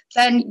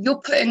 then you're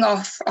putting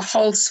off a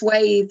whole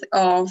swathe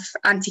of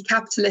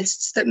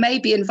anti-capitalists that may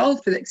be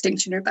involved with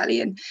Extinction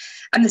Rebellion.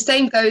 And the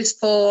same goes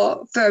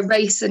for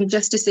race and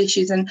justice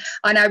issues. And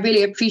I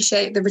really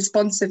appreciate the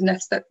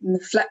responsiveness, that the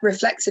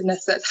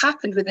reflexiveness that's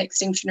happened with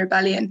Extinction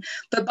Rebellion.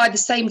 But by the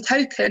same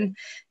token,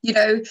 you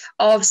know,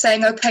 of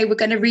saying, okay, we're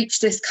going to reach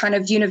this kind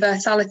of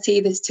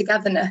universality, this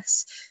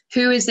togetherness.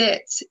 Who is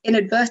it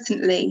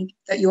inadvertently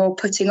that you're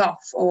putting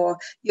off, or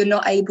you're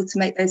not able to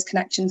make those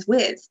connections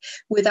with,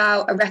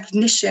 without a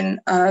recognition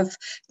of,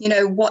 you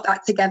know, what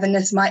that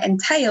togetherness might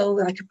entail,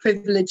 like a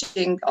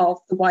privileging of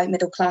the white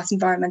middle class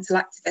environmental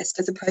activist,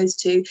 as opposed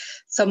to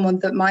someone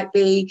that might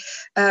be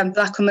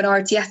Black or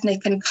minority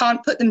ethnic and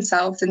can't put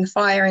themselves in the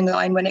firing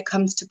line when it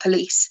comes to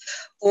police,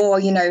 or,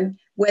 you know,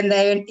 when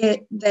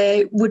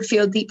they would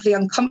feel deeply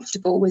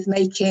uncomfortable with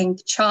making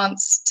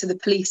chants to the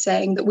police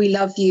saying that we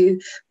love you,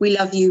 we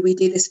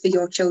do this for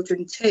your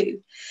children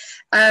too.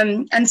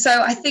 And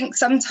so I think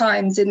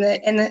sometimes in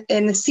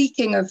the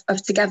seeking of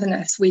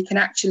togetherness, we can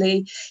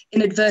actually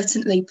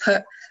inadvertently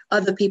put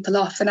other people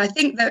off. And I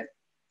think that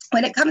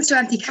when it comes to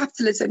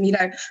anti-capitalism, you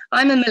know,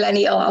 I'm a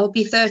millennial. I'll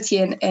be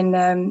 30 in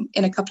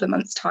a couple of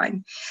months'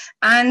 time.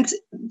 And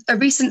a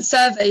recent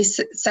survey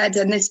said,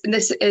 and this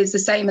is the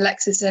same,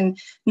 Alexis, in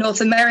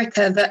North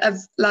America, that of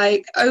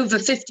like over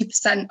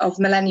 50% of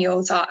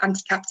millennials are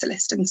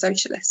anti-capitalist and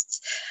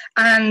socialists.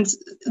 And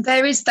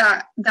there is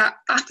that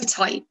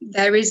appetite,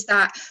 there is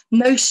that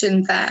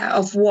notion there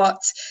of what,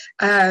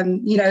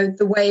 you know,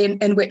 the way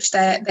in which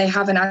they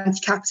have an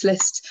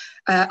anti-capitalist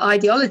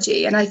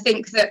ideology. And I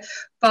think that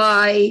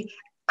by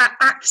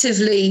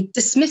actively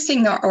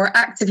dismissing that, or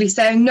actively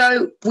saying,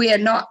 no, we're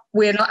not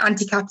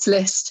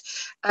anti-capitalist,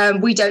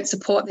 we don't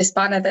support this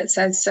banner that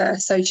says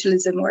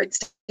socialism or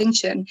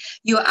extinction,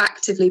 you're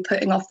actively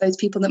putting off those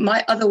people that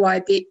might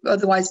otherwise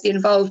be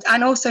involved,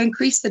 and also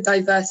increase the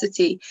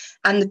diversity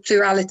and the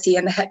plurality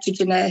and the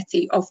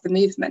heterogeneity of the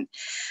movement.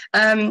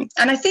 And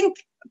I think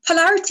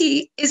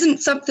polarity isn't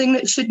something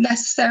that should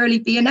necessarily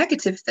be a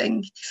negative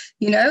thing.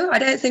 You know, I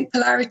don't think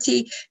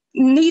polarity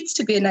needs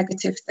to be a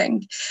negative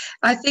thing.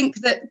 I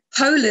think that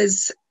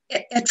polars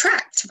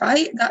attract,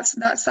 right?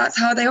 That's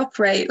how they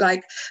operate.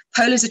 Like,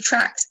 polars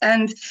attract.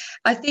 And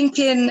I think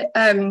in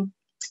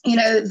you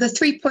know, the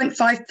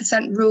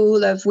 3.5%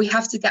 rule of we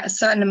have to get a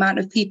certain amount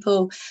of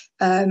people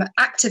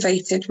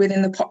activated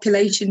within the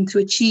population to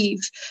achieve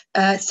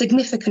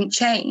significant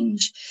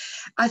change,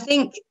 I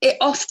think it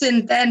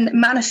often then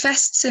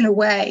manifests in a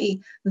way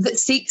that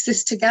seeks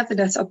this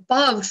togetherness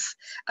above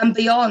and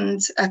beyond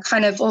a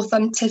kind of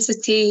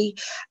authenticity,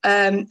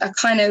 a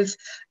kind of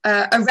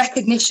a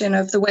recognition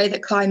of the way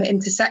that climate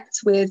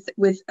intersects with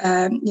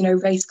you know,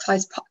 race,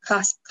 class,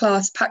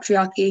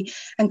 patriarchy,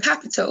 and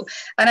capital.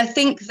 And I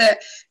think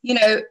that, you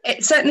know,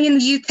 certainly in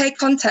the UK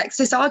context,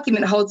 this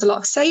argument holds a lot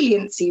of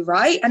saliency,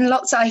 right? And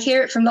I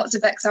hear it from lots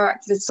of XR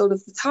activists all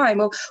of the time.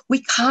 Well,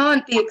 we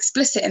can't be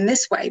explicit in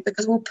this way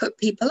because we'll put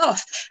people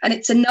off, and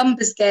it's a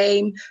numbers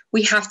game.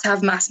 We have to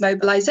have mass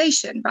mobilization.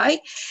 mobilization, right?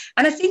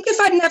 And I think if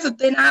I'd never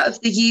been out of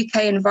the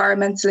UK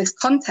environmentalist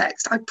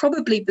context, I'd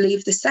probably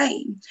believe the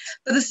same.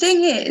 But the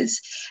thing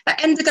is,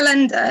 at Ende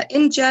Gelände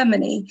in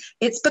Germany,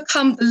 it's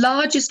become the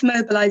largest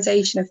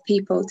mobilization of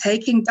people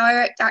taking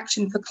direct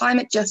action for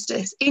climate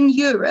justice in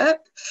Europe,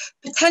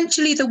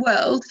 potentially the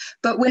world,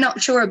 but we're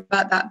not sure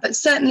about that, but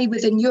certainly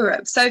within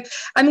Europe. So,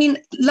 I mean,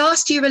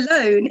 last year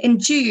alone in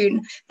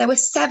June, there were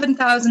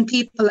 7,000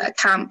 people at a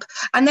camp,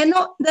 and they're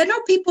not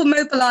people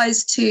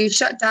mobilized to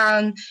shut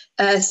down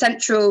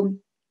central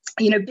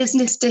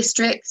business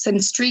districts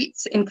and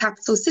streets in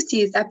capital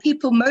cities. They're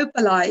people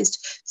mobilized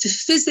to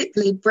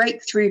physically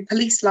break through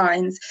police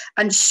lines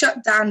and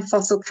shut down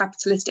fossil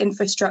capitalist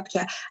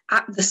infrastructure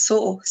at the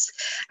source.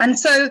 And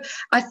so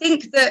I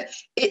think that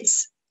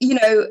it's,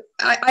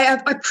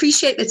 I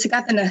appreciate the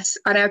togetherness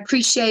and I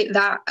appreciate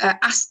that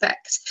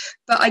aspect.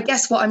 But I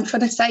guess what I'm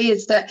trying to say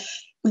is that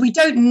we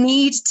don't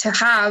need to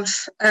have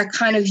a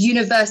kind of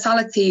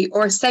universality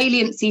or a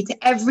saliency to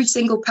every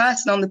single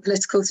person on the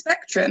political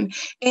spectrum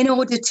in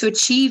order to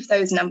achieve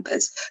those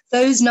numbers.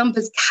 Those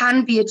numbers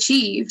can be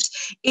achieved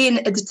in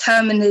a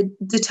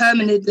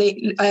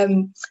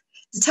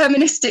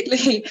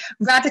deterministically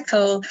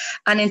radical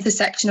and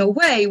intersectional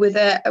way with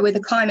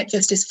a climate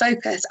justice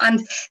focus.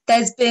 And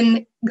there's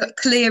been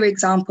clear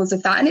examples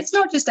of that. And it's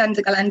not just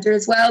Ende Gelände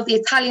as well. The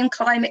Italian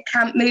climate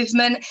camp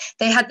movement,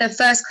 they had their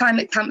first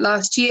climate camp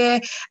last year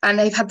and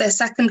they've had their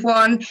second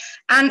one.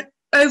 And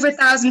over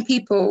 1,000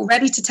 people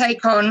ready to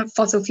take on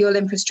fossil fuel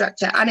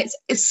infrastructure. And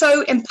it's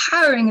so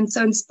empowering and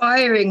so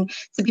inspiring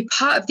to be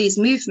part of these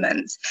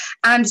movements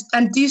and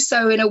do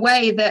so in a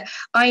way that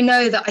I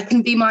know that I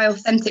can be my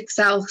authentic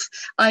self.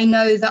 I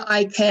know that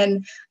I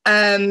can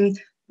go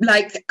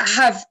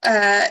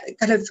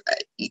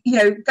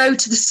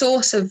to the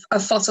source of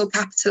fossil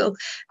capital.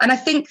 And I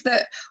think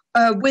that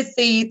with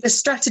the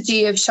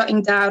strategy of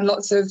shutting down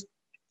lots of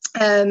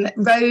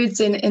roads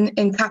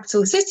in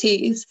capital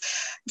cities,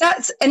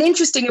 that's an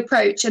interesting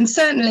approach, and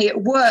certainly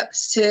it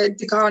works to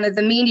garner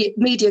the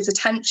media's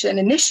attention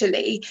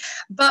initially,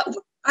 but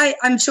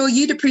I'm sure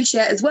you'd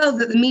appreciate as well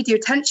that the media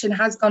attention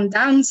has gone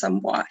down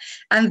somewhat,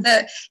 and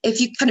that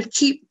if you kind of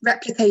keep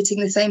replicating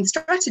the same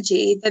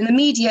strategy, then the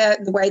media,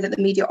 the way that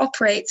the media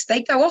operates,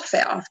 they go off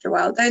it after a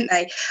while, don't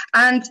they?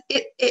 And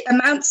it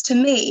amounts to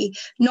me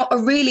not a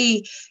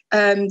really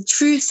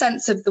true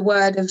sense of the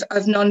word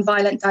of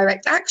non-violent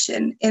direct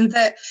action, in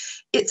that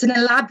it's an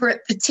elaborate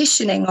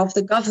petitioning of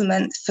the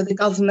government for the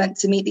government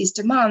to meet these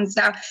demands.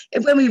 Now,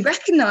 when we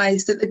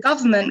recognise that the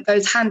government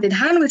goes hand in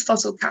hand with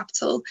fossil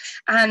capital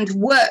and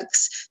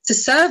works to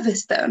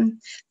service them,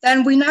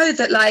 then we know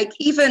that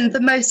even the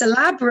most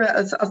elaborate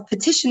of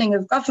petitioning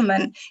of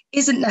government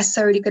isn't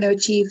necessarily going to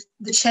achieve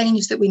the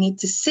change that we need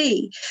to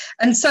see.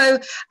 And so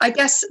I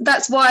guess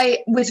that's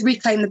why with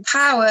Reclaim the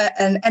Power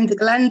and Ende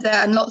Gelände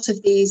and lots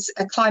of these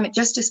climate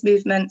justice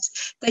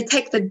movements, they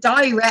take the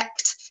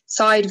direct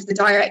side of the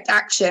direct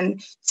action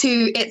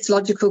to its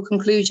logical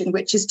conclusion,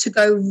 which is to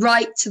go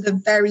right to the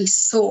very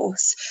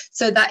source.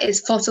 So that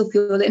is fossil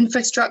fuel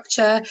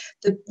infrastructure,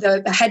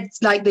 the heads,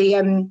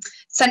 the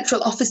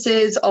central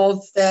offices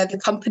of the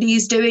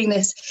companies doing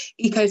this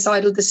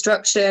ecocidal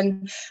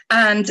destruction,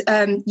 and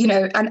and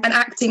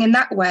acting in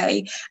that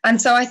way.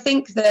 And so I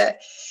think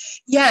that,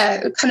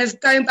 yeah, kind of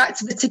going back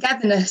to the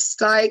togetherness,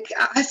 I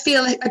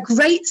feel a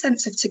great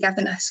sense of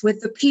togetherness with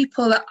the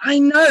people that I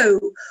know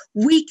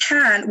we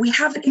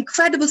have an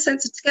incredible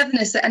sense of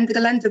togetherness at Ende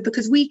Gelände,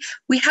 because we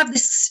have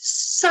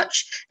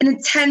such an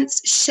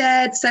intense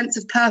shared sense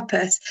of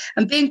purpose.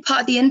 And being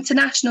part of the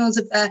internationals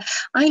of there,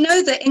 I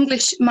know that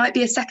English might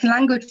be a second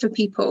language for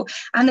people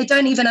and they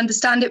don't even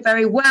understand it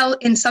very well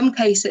in some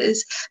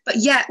cases, but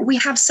yet we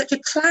have such a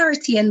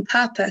clarity and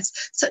purpose,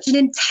 such an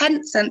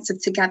intense sense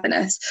of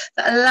togetherness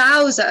that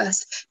allows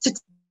us to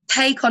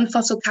take on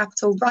fossil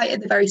capital right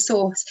at the very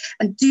source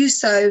and do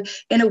so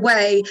in a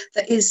way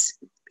that is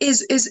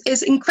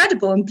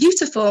incredible and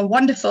beautiful and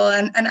wonderful.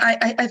 And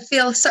I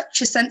feel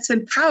such a sense of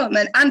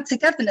empowerment and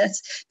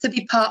togetherness to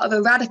be part of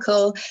a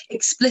radical,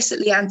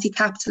 explicitly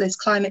anti-capitalist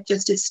climate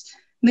justice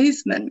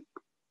movement.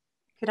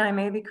 Could I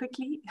maybe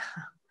quickly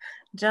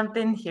jump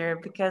in here?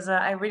 Because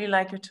I really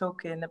like your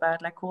talking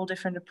about all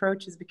different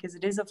approaches, because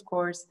it is, of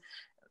course,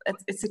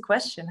 it's a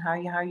question how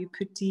you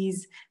put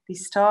these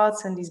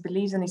thoughts and these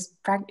beliefs and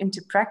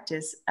into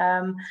practice,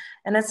 and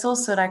that's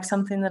also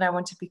something that I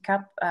want to pick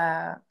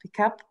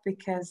up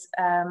because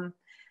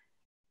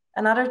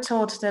another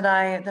thought that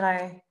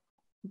I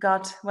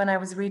got when I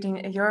was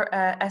reading your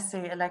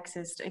essay,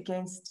 Alexis,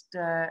 against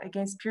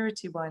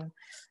purity one.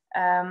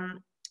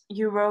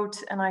 You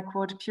wrote, and I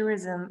quote,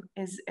 "Purism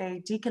is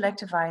a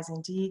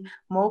decollectivizing,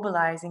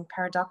 demobilizing,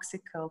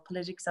 paradoxical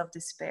politics of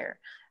despair."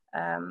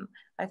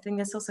 I think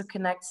this also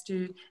connects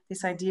to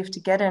this idea of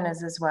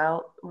togetherness as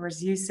well, or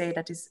as you say,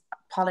 that this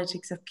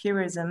politics of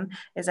purism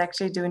is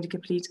actually doing the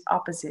complete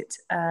opposite.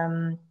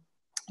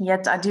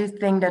 Yet I do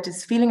think that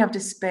this feeling of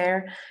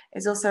despair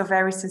is also a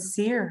very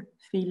sincere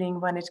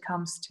feeling when it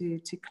comes to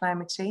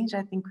climate change.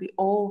 I think we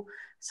all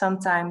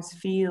sometimes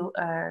feel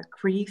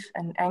grief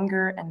and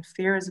anger and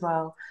fear as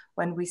well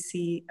when we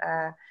see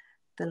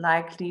the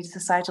likely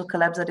societal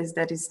collapse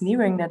that is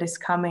nearing, that is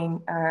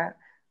coming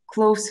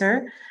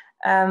closer.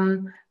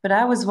 But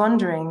I was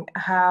wondering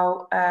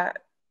how,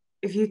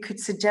 if you could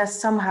suggest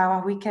somehow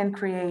how we can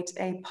create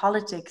a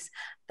politics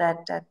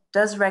that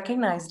does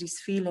recognize these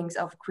feelings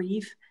of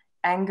grief,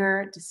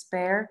 anger,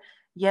 despair,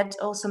 yet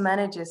also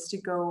manages to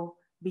go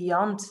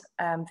beyond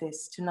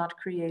this, to not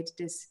create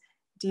this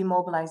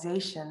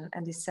demobilization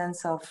and this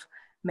sense of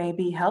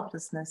maybe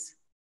helplessness.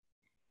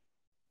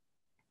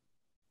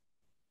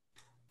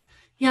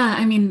 Yeah,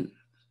 I mean,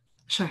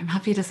 sure, I'm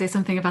happy to say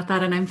something about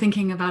that. And I'm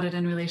thinking about it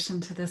in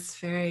relation to this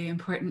very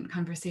important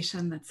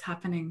conversation that's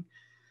happening.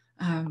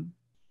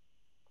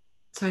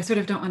 So I sort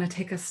of don't want to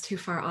take us too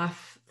far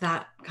off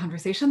that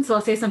conversation. So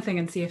I'll say something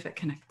and see if it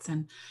connects.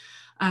 And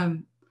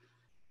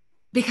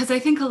because I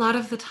think a lot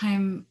of the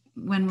time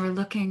when we're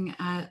looking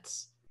at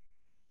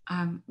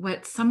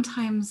what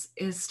sometimes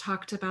is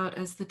talked about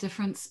as the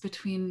difference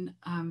between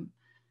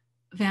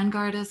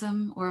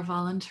vanguardism or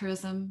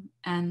voluntarism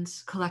and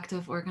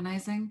collective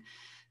organizing,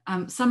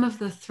 some of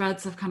the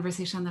threads of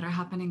conversation that are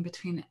happening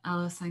between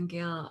Alice and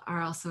Gail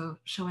are also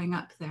showing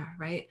up there,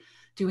 right?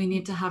 Do we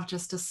need to have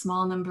just a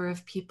small number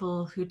of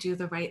people who do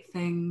the right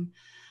thing?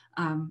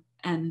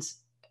 And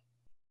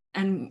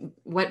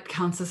what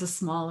counts as a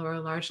small or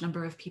a large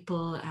number of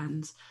people?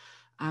 And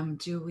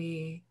do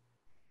we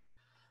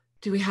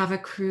have a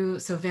crew?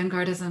 So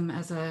vanguardism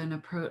as an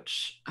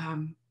approach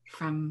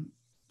from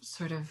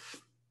sort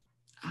of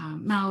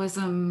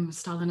Maoism,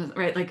 Stalinism,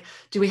 right? Like,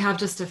 do we have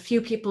just a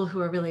few people who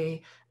are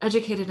really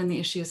educated in the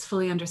issues,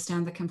 fully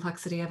understand the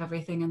complexity of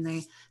everything, and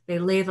they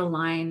lay the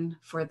line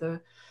for the,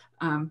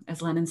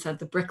 as Lenin said,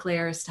 the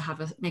bricklayers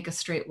to make a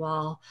straight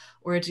wall?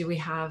 Or do we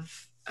have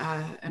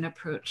an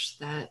approach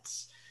that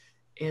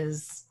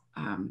is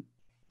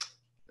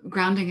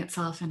grounding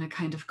itself in a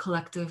kind of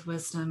collective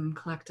wisdom,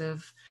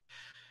 collective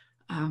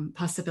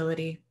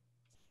possibility?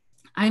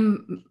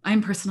 I'm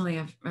personally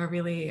a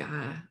really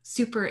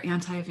super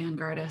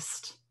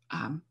anti-vanguardist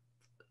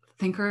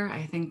thinker.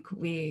 I think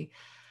we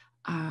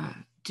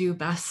do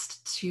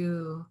best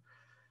to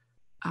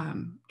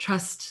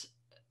trust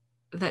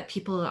that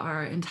people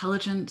are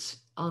intelligent,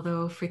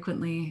 although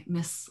frequently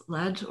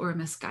misled or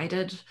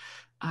misguided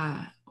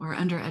or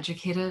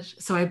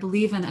undereducated. So I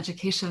believe in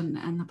education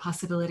and the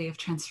possibility of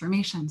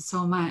transformation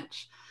so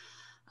much.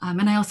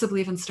 And I also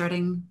believe in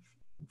starting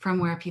from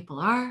where people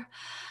are.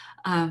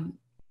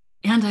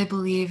 And I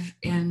believe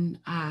in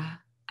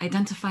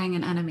identifying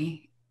an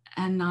enemy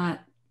and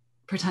not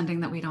pretending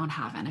that we don't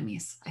have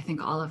enemies. I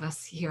think all of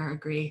us here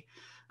agree.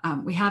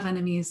 We have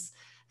enemies,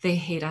 they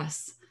hate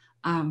us.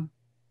 And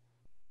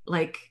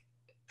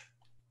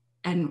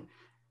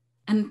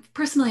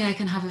personally, I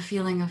can have a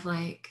feeling of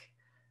like,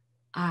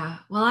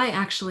 well, I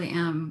actually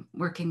am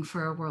working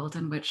for a world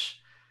in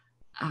which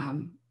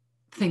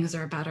things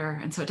are better.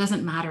 And so it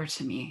doesn't matter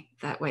to me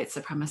that white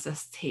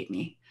supremacists hate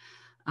me.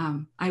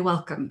 I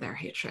welcome their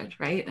hatred,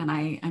 right? And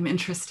I'm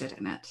interested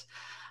in it.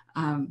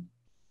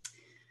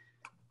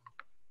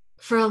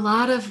 For a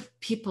lot of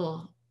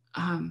people,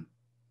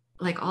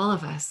 like all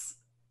of us,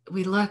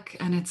 we look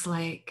and it's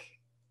like,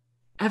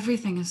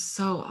 everything is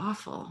so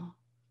awful.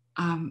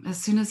 As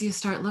soon as you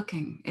start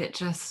looking, it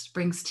just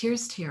brings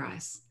tears to your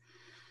eyes.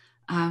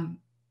 And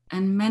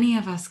many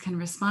of us can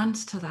respond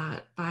to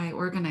that by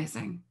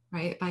organizing,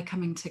 right? By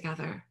coming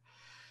together.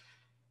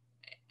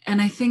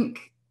 And I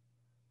think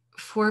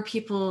for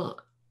people,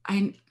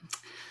 I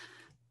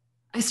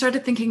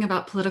started thinking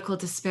about political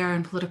despair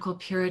and political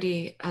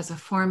purity as a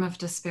form of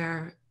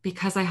despair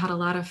because I had a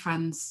lot of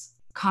friends,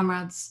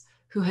 comrades,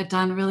 who had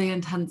done really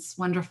intense,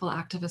 wonderful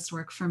activist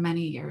work for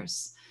many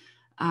years.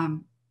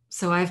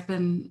 So I've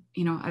been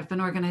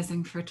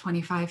organizing for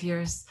 25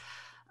 years.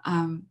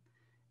 And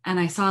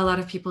I saw a lot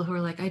of people who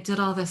were like, I did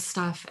all this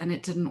stuff and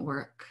it didn't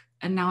work.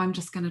 And now I'm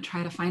just going to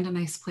try to find a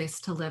nice place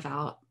to live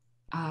out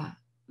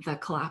the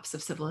collapse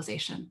of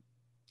civilization.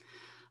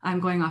 I'm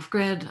going off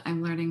grid.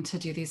 I'm learning to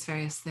do these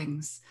various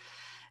things.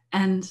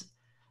 And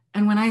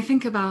when I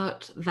think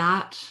about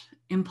that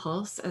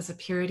impulse as a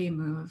purity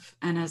move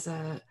and as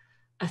a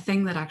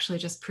thing that actually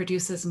just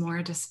produces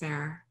more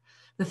despair,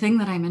 the thing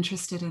that I'm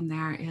interested in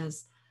there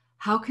is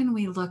how can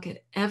we look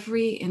at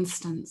every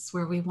instance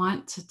where we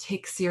want to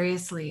take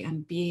seriously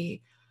and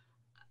be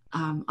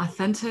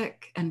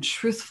authentic and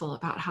truthful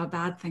about how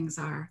bad things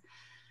are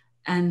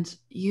and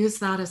use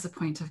that as a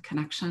point of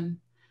connection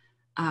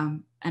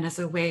and as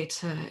a way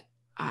to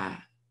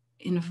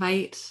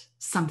invite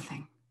some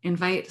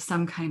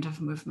kind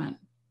of movement.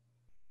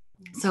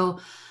 So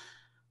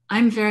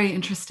I'm very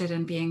interested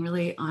in being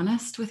really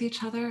honest with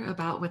each other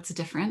about what's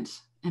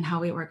different and how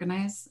we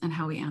organize and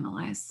how we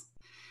analyze.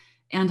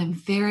 And I'm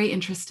very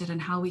interested in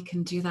how we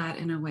can do that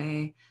in a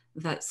way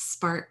that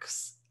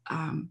sparks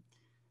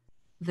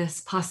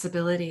this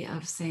possibility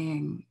of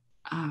saying,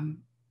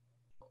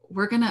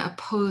 we're going to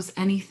oppose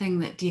anything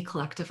that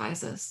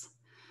decollectivizes.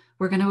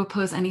 We're going to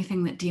oppose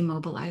anything that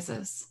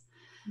demobilizes.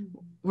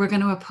 We're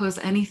going to oppose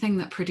anything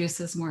that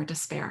produces more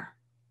despair.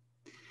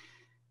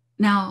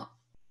 Now,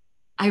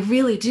 I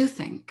really do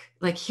think,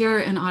 like here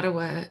in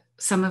Ottawa,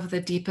 some of the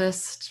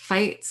deepest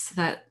fights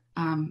that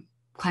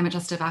climate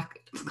justice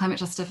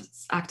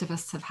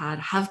activists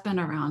have been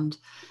around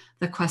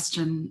the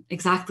question,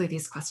 exactly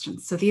these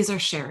questions. So these are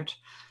shared,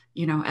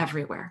 you know,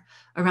 everywhere,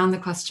 around the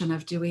question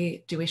of do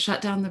we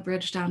shut down the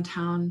bridge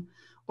downtown,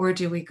 or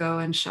do we go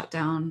and shut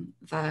down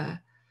the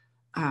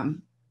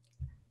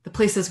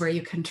places where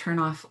you can turn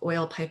off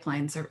oil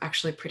pipelines are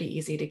actually pretty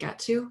easy to get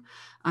to.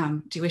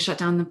 Do we shut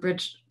down the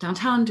bridge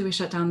downtown? Do we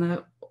shut down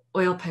the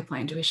oil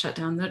pipeline? Do we shut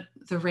down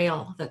the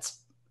rail that's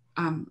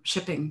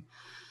shipping?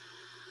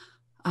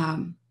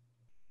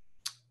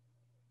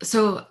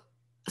 So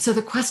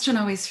the question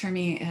always for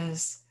me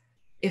is,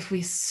 if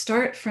we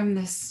start from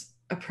this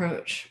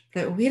approach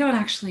that we don't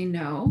actually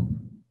know,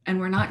 and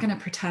we're not going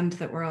to pretend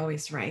that we're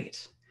always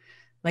right.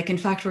 Like, in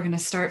fact, we're going to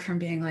start from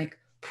being like,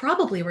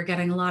 probably we're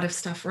getting a lot of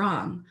stuff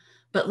wrong,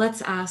 but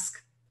let's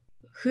ask,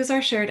 who's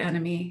our shared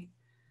enemy?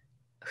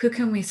 Who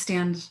can we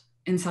stand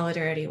in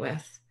solidarity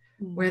with?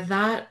 Where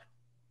that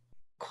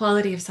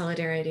quality of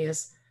solidarity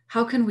is,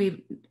 how can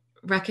we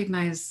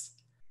recognize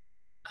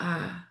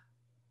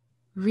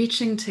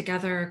reaching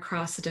together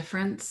across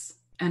difference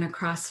and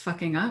across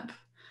fucking up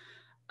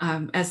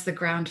as the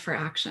ground for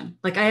action?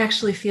 Like, I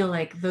actually feel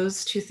like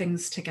those two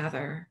things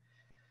together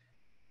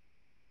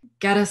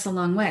get us a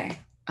long way.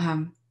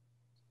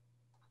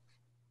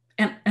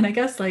 And I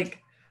guess, like,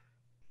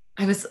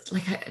 I was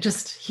like,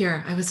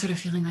 I was sort of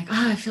feeling like,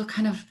 I feel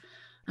kind of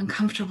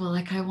uncomfortable.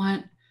 Like, I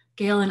want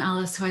Gail and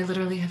Alice, who I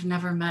literally have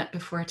never met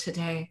before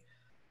today,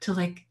 to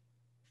like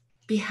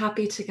be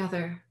happy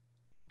together.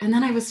 And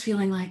then I was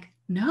feeling like,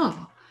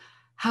 no,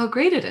 how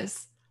great it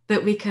is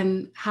that we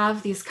can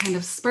have these kind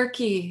of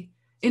sparky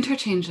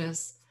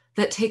interchanges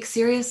that take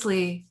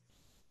seriously,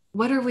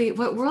 what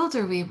world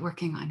are we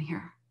working on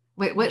here?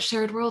 What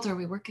shared world are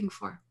we working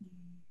for?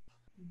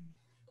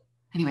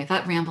 Anyway,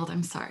 that rambled,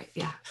 I'm sorry.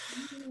 Yeah.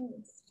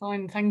 It's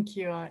fine, thank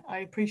you. I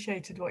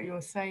appreciated what you were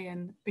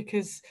saying,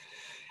 because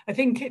I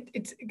think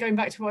it's going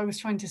back to what I was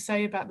trying to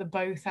say about the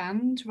both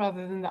and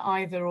rather than the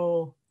either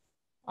or.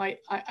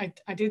 I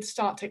did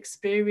start to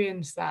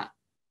experience that,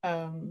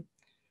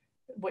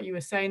 what you were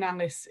saying,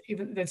 Alice,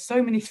 even there's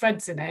so many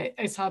threads in it,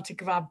 it's hard to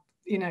grab,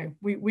 you know,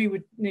 we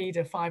would need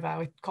a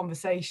 5-hour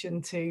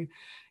conversation to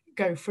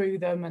go through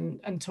them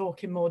and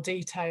talk in more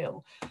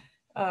detail.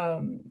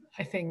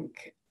 I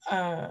think,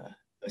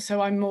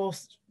 so I'm more,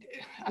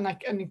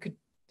 and you could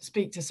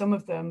speak to some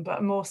of them, but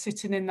I'm more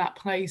sitting in that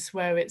place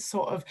where it's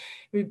sort of,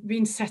 we've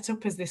been set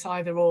up as this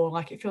either or,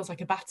 like it feels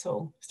like a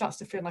battle, it starts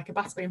to feel like a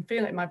battle. I can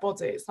feel it in my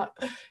body. It's like,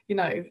 you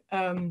know,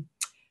 and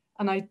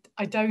I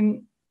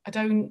don't,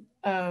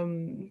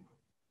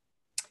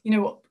 you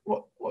know,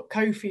 what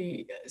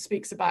Kofi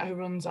speaks about, who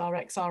runs our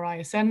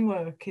XRISN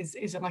work,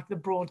 is like the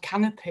broad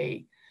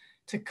canopy,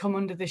 to come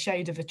under the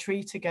shade of a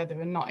tree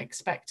together and not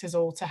expect us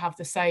all to have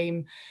the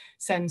same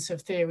sense of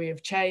theory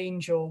of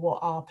change, or what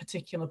our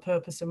particular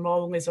purpose and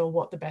role is, or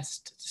what the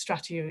best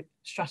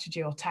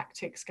strategy or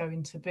tactics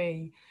going to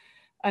be.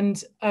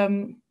 And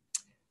I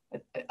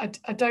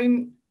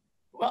don't,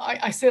 well,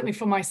 I certainly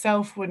for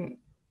myself wouldn't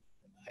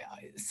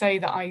say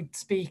that I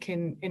speak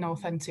in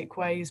authentic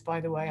ways,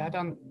 by the way. I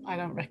don't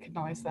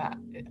recognize that.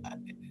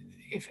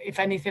 If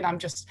anything, I'm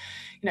just,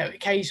 you know,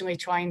 occasionally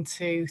trying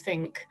to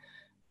think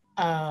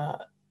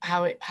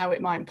how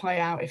it might play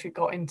out if it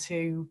got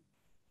into,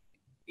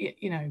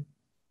 you know,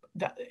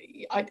 that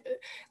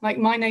like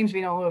my name's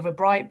been all over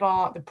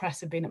Breitbart, the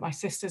press have been at my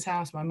sister's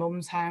house, my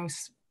mum's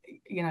house,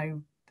 you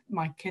know,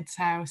 my kid's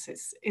house.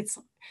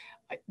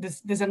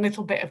 There's a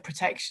little bit of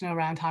protection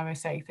around how I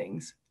say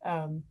things,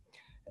 a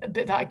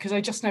bit that, because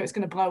I just know it's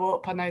going to blow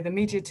up. I know the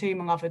media team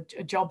will have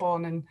a job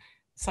on and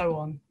so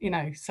on, you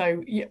know.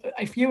 So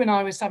if you and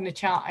I was having a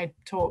chat, I'd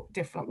talk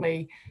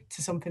differently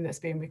to something that's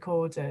being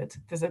recorded.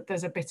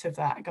 There's a bit of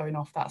that going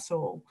off, that's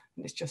all.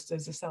 And it's just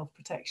as a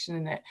self-protection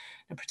in it,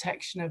 a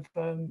protection of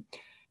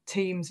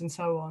teams and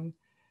so on.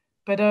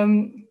 But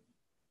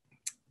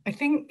I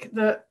think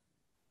that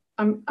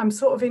I'm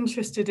sort of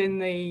interested in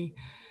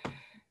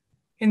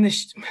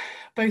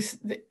both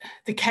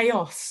the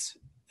chaos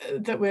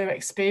that we're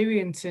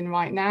experiencing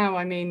right now.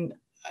 I mean,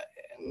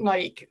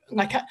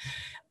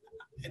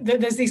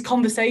 there's these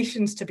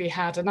conversations to be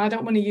had, and I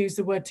don't want to use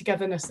the word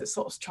togetherness that's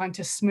sort of trying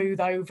to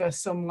smooth over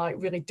some like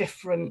really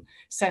different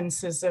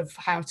senses of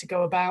how to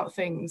go about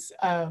things,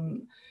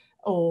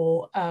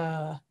 or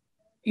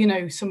you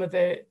know, some of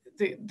the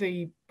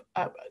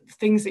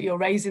things that you're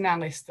raising,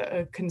 Alice, that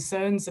are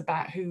concerns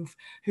about who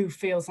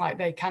feels like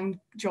they can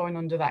join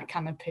under that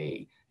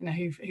canopy, you know,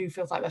 who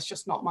feels like that's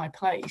just not my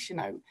place, you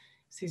know,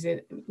 these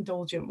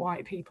indulgent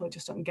white people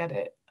just don't get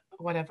it,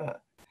 or whatever.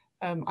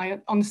 I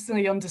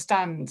honestly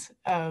understand.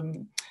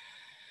 I'm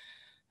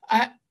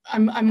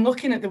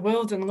looking at the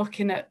world and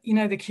looking at, you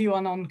know, the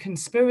QAnon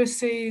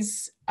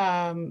conspiracies,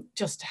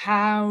 just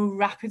how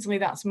rapidly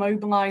that's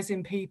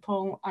mobilizing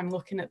people. I'm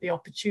looking at the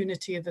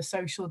opportunity of the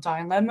social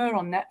dilemma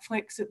on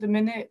Netflix at the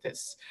minute.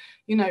 That's,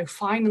 you know,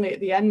 finally at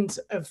the end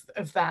of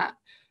that,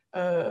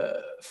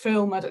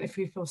 film, I don't know if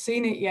you've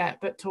seen it yet,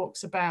 but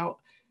talks about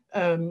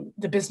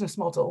the business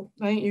model.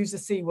 They don't use the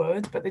C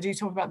word, but they do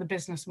talk about the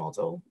business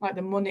model, like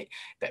the money.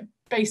 But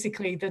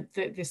basically,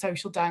 the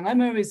social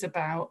dilemma is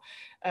about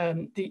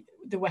the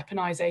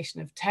weaponization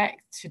of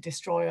tech to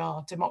destroy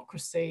our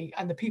democracy,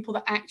 and the people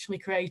that actually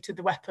created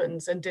the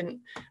weapons and didn't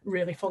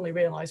really fully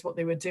realize what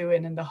they were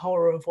doing and the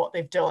horror of what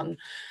they've done.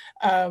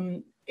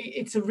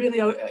 It's a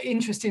really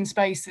interesting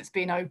space that's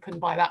been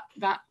opened by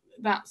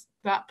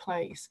that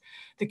place.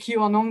 The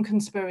QAnon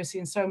conspiracy,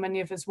 and so many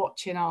of us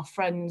watching our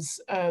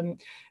friends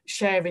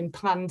sharing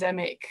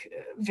pandemic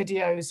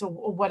videos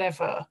or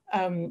whatever.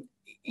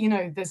 You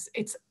know,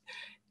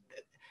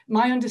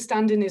 my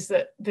understanding is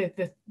that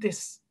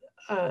this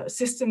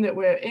system that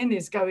we're in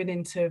is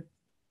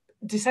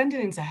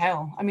descending into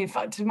hell. I mean,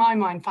 to my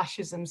mind,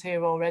 fascism's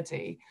here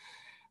already,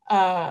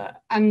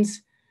 and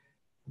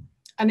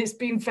it's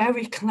been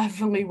very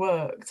cleverly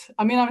worked.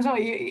 I mean, I was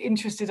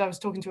interested, I was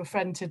talking to a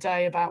friend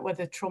today about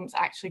whether Trump's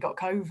actually got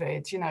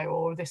COVID, you know,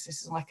 or this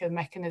is like a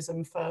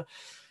mechanism for,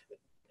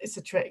 it's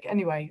a trick.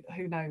 Anyway,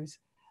 who knows?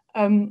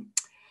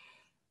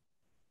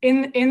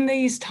 In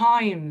these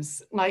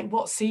times, like,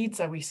 what seeds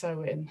are we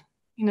sowing?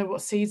 You know,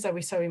 what seeds are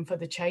we sowing for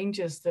the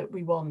changes that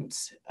we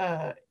want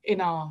in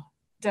our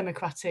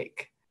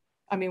democratic,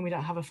 I mean, we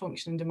don't have a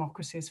functioning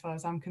democracy as far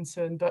as I'm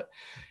concerned, but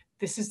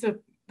this is the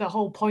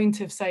whole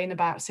point of saying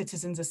about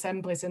citizens'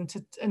 assemblies, and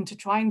to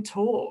try and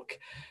talk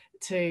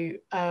to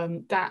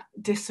that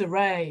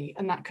disarray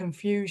and that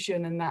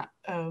confusion and that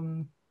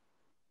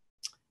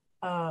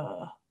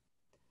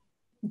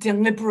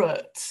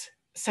deliberate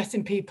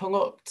setting people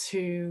up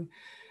to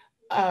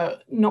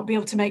not be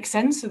able to make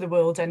sense of the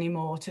world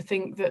anymore, to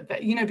think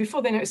that you know,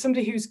 before they know,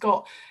 somebody who's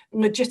got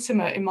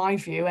legitimate, in my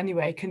view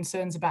anyway,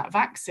 concerns about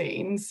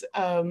vaccines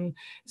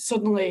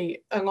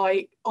suddenly are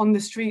like on the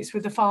streets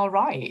with the far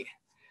right.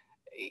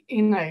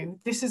 You know,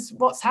 this is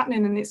what's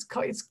happening, and it's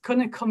going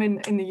to come in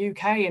the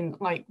UK in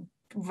like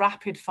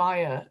rapid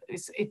fire.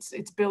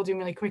 It's building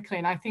really quickly,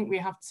 and I think we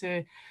have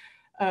to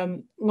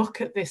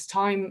look at this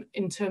time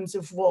in terms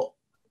of what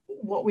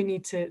we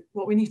need to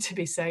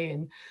be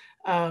saying,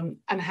 and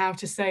how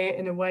to say it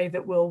in a way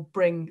that will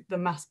bring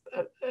the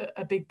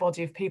a big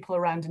body of people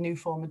around a new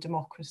form of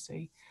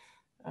democracy.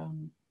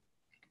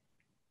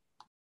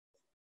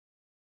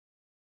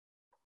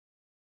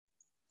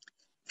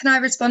 Can I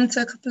respond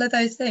to a couple of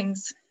those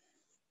things?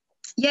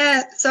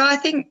 Yeah, so I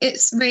think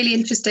it's really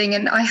interesting,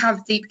 and I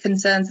have deep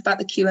concerns about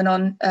the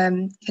QAnon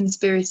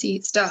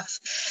conspiracy stuff.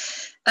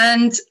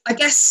 And I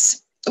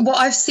guess what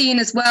I've seen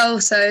as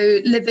well, so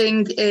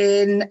living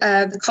in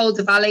the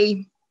Calder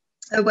Valley,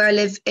 where I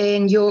live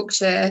in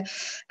Yorkshire,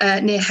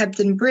 near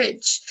Hebden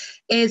Bridge,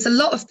 is a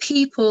lot of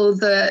people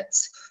that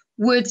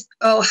would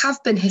or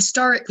have been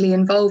historically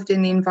involved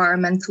in the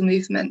environmental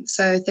movement.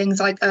 So things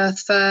like Earth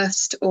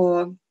First,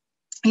 or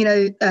you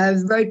know,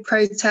 road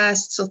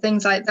protests or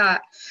things like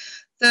that,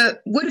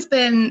 that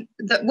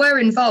were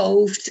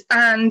involved.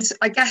 And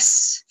I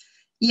guess,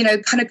 you know,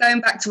 kind of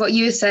going back to what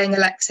you were saying,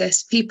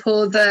 Alexis,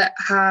 people that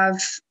have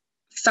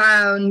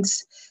found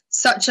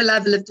such a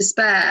level of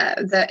despair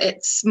that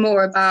it's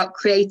more about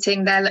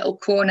creating their little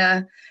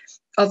corner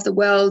of the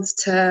world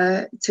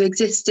to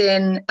exist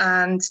in,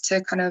 and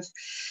to kind of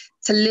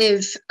to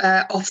live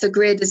off the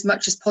grid as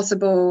much as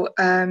possible,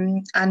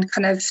 and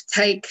kind of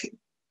take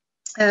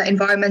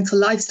environmental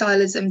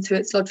lifestyleism to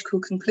its logical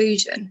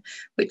conclusion,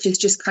 which is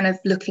just kind of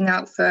looking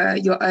out for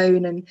your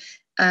own,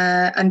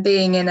 and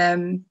being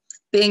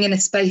in a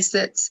space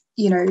that,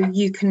 you know,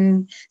 you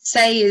can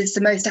say is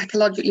the most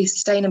ecologically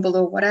sustainable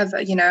or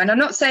whatever, you know. And I'm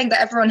not saying that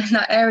everyone in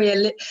that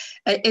area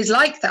is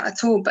like that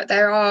at all, but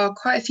there are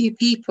quite a few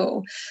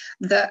people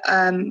that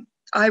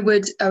I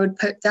would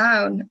put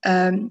down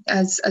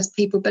as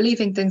people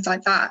believing things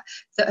like that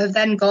have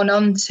then gone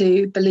on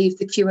to believe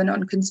the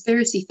QAnon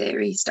conspiracy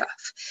theory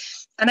stuff.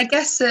 And I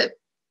guess that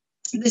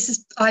this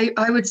is,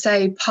 I would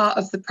say, part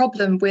of the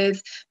problem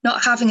with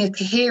not having a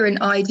coherent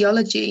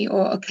ideology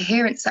or a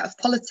coherent set of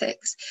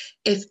politics,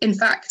 if in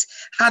fact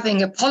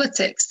having a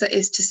politics that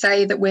is to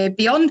say that we're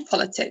beyond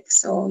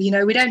politics, or, you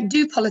know, we don't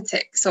do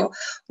politics or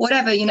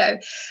whatever, you know.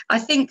 I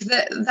think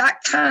that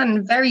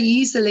can very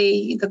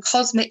easily, the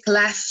cosmic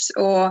left,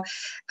 or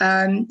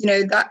you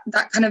know,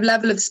 that kind of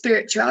level of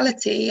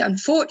spirituality,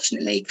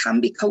 unfortunately, can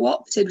be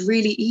co-opted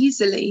really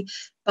easily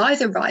by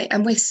the right.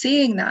 And we're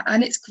seeing that,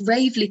 and it's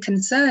gravely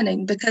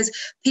concerning, because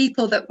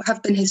people that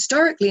have been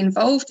historically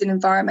involved in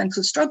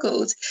environmental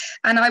struggles,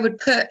 and I would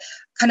put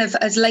kind of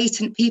as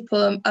latent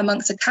people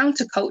amongst a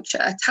counterculture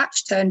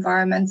attached to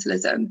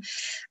environmentalism,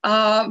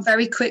 are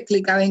very quickly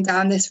going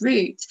down this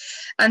route.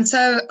 And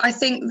so I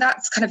think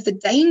that's kind of the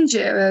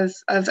danger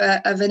of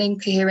an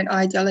incoherent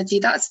ideology.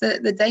 That's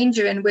the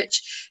danger in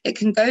which it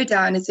can go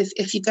down, is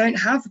if you don't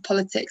have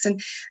politics.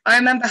 And I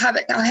remember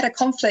I had a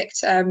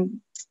conflict,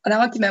 an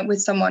argument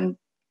with someone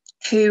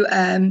who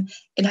in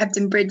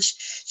Hebden Bridge,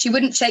 she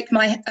wouldn't shake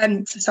my,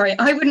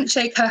 I wouldn't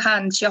shake her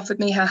hand. She offered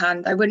me her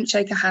hand. I wouldn't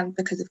shake her hand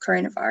because of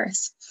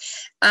coronavirus.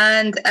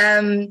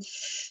 And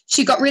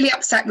she got really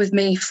upset with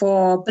me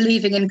for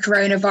believing in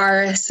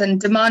coronavirus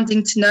and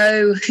demanding to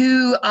know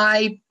who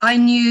I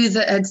knew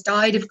that had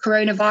died of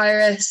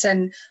coronavirus,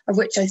 and of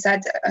which I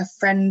said a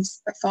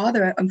friend's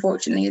father,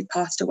 unfortunately, had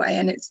passed away,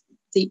 and it's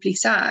deeply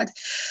sad.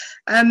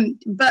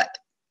 But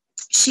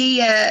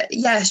she,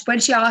 when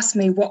she asked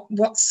me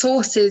what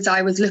sources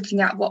I was looking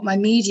at, what my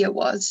media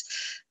was,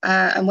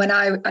 and when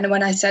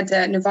I said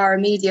Novara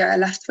Media, a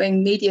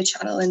left-wing media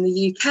channel in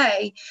the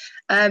UK,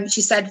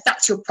 she said,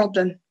 "That's your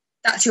problem.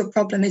 That's your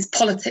problem, is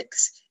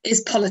politics.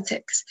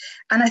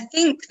 And I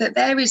think that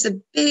there is a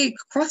big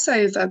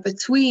crossover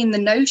between the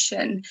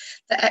notion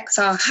that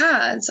XR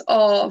has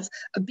of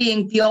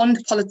being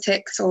beyond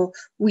politics, or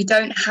we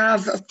don't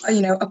have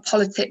a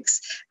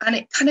politics, and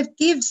it kind of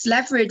gives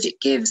leverage,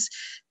 it gives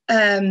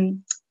a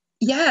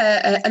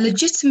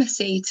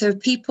legitimacy to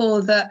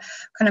people that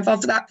kind of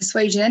that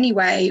persuasion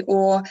anyway,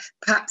 or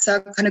perhaps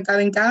are kind of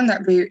going down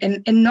that route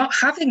in not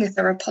having a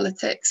thorough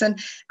politics, and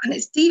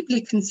it's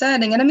deeply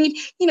concerning. And I mean,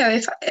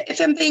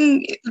 if I'm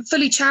being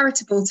fully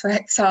charitable to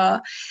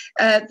XR,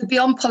 the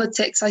beyond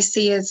politics I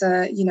see as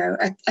a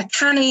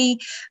canny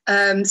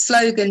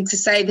slogan to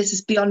say this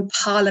is beyond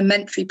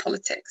parliamentary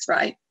politics,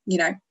 right?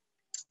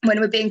 When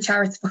we're being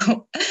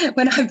charitable,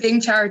 when I'm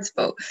being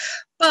charitable.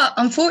 But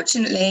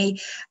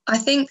unfortunately, I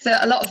think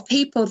that a lot of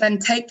people then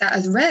take that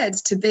as read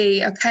to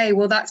be, okay,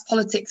 well, that's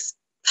politics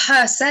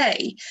per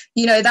se,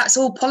 that's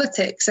all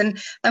politics. And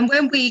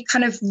when we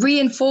kind of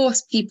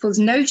reinforce people's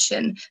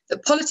notion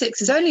that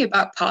politics is only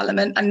about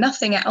parliament and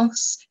nothing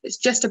else, it's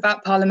just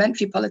about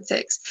parliamentary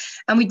politics,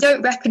 and we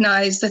don't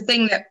recognise the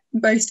thing that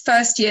most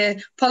first year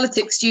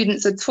politics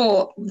students are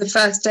taught the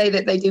first day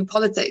that they do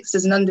politics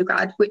as an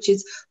undergrad, which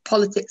is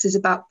politics is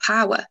about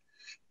power.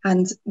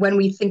 And when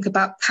we think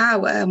about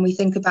power and we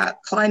think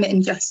about climate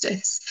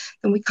injustice,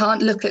 then we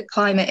can't look at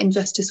climate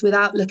injustice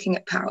without looking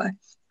at power.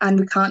 And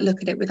we can't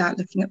look at it without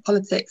looking at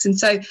politics. And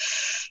so,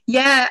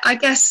 Gail,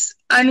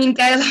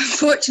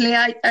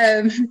 unfortunately,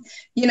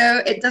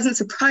 it doesn't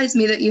surprise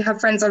me that you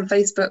have friends on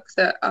Facebook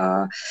that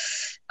are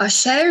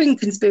sharing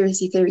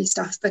conspiracy theory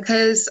stuff,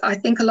 because I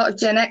think a lot of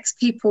Gen X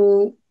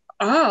people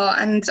are,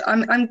 and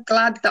I'm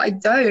glad that I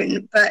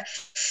don't, but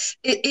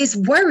it is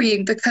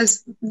worrying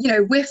because,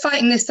 we're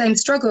fighting the same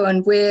struggle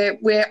and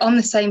we're on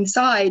the same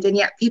side, and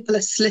yet people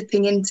are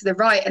slipping into the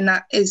right, and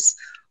that is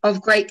of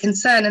great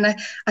concern. And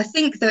I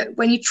think that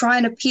when you try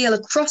and appeal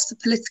across the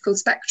political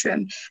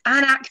spectrum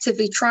and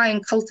actively try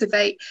and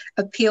cultivate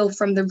appeal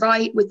from the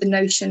right with the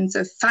notions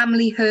of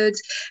familyhood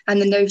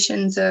and the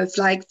notions of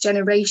like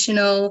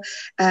generational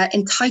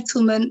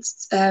entitlement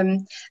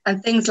and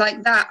things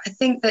like that, I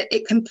think that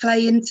it can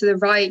play into the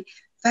right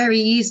very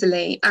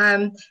easily.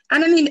 And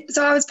I mean,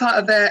 so I was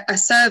part of a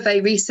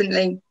survey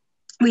recently.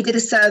 We did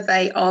a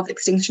survey of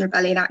Extinction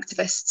Rebellion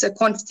activists, a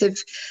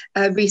quantitative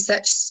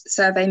research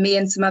survey, me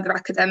and some other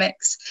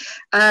academics.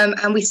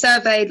 And we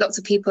surveyed lots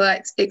of people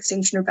at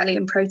Extinction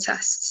Rebellion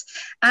protests.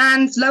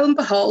 And lo and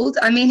behold,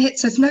 I mean,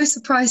 it's of no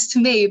surprise to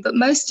me, but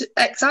most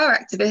XR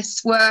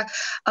activists were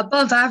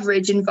above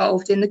average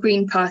involved in the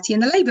Green Party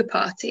and the Labour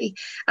Party.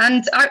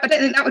 And I don't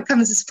think that would come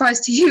as a surprise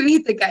to you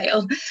either,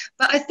 Gail.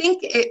 But I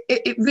think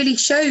it really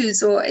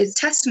shows, or is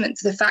testament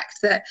to the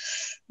fact that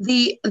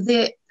the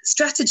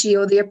strategy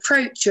or the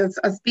approach of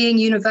being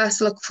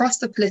universal across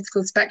the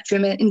political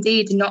spectrum, and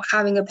indeed not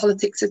having a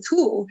politics at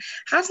all,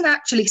 hasn't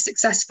actually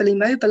successfully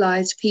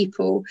mobilized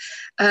people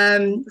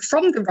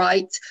from the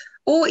right,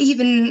 or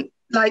even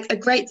like a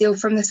great deal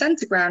from the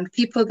centre ground,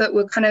 people that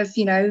were kind of,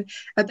 a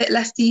bit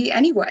lefty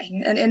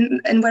anyway.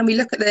 And when we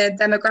look at the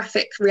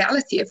demographic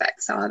reality of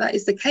XR, that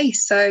is the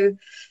case. So,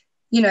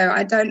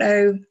 I don't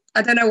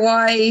know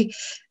why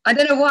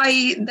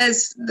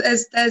there's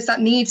that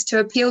need to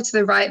appeal to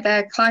the right.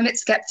 They're climate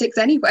skeptics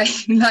anyway.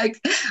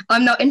 Like,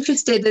 I'm not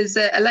interested, as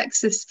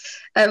Alexis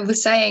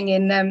was saying,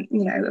 in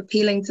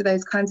appealing to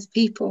those kinds of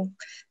people.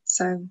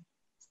 So,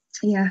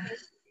 yeah.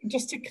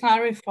 Just to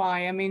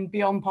clarify, I mean,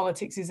 beyond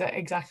politics is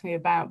exactly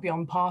about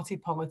beyond party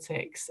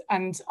politics,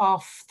 and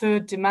our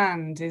third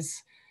demand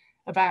is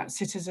about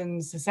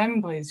citizens'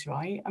 assemblies,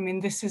 right? I mean,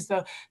 this is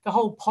the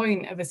whole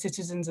point of a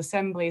citizens'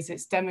 assembly, is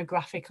it's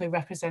demographically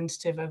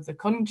representative of the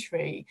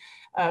country.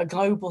 A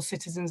global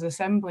citizens'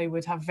 assembly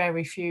would have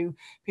very few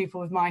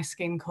people with my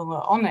skin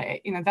colour on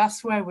it.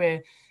 That's where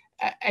we're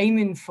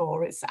aiming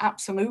for. It's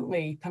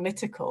absolutely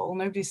political.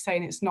 Nobody's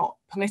saying it's not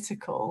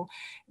political.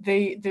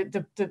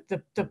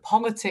 The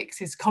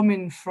politics is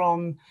coming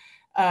from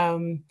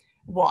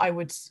what I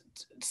would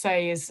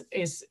say is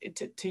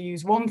to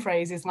use one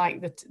phrase, is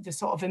like the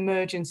sort of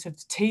emergence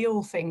of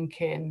teal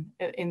thinking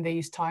in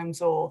these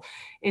times, or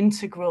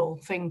integral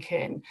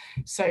thinking.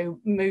 So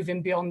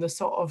moving beyond the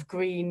sort of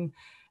green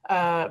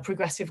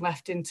progressive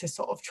left into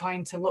sort of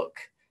trying to look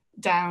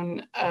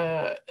down,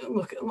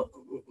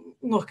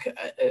 look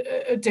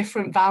at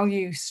different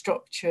value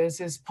structures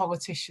as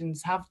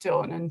politicians have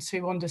done, and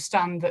to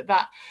understand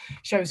that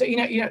shows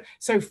that,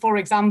 so for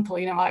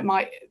example,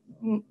 like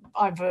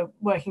I have a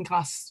working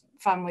class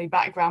family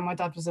background. My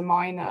dad was a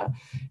miner.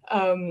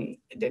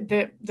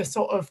 The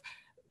sort of,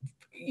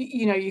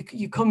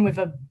 you come with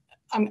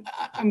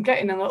I'm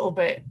getting a little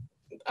bit,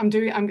 I'm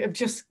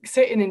just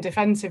sitting in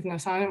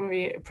defensiveness. I don't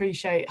really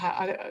appreciate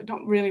I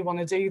don't really want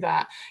to do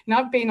that.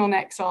 I've been on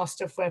XR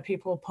stuff where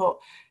people put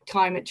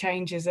climate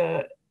change as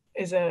a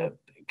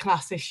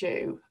class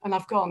issue, and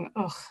I've gone,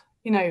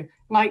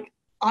 like,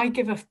 I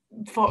give a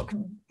fuck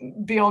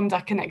beyond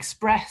I can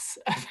express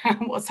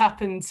about what's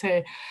happened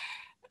to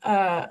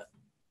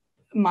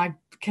my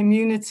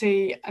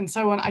community and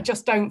so on. I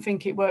just don't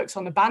think it works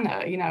on a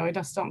banner, I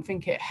just don't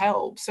think it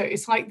helps. So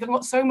it's like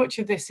so much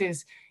of this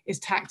is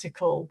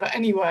tactical. But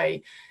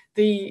anyway,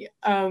 the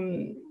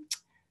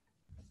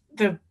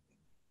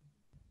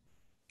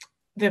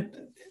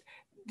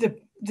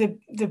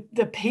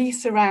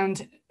piece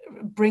around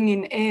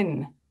bringing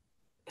in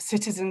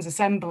citizens'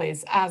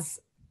 assemblies as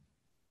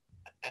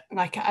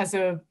like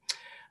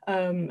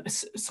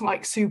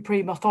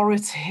supreme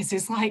authorities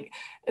is like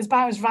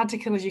about as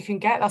radical as you can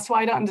get. That's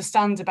why I don't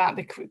understand about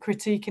the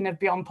critiquing of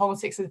beyond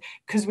politics,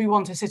 because we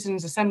want a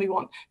citizens' assembly, we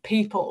want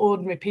people,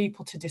 ordinary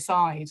people, to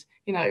decide.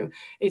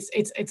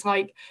 It's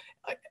like,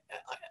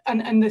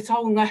 and this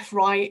whole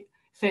left-right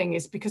thing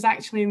is because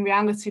actually in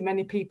reality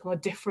many people are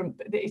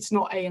different. It's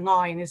not a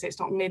line, is it? It's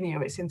not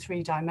linear, it's in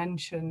 3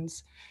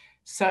 dimensions.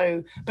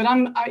 So, but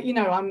I'm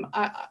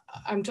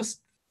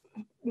just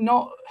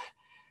not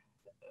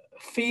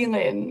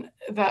feeling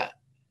that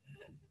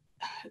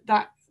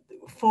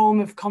form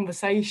of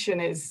conversation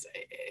it's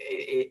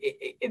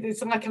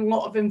like a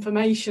lot of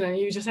information, and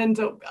you just end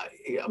up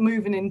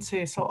moving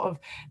into sort of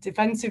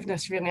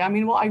defensiveness, really. I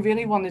mean, what I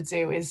really want to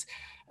do is,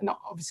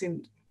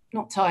 obviously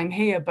not time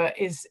here, but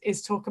is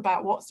talk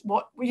about what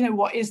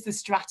is the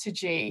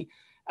strategy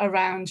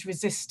around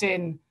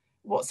resisting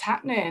what's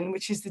happening,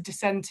 which is the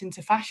descent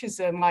into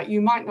fascism. Like,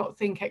 you might not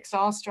think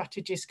XR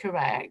strategy is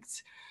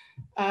correct,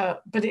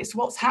 but it's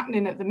what's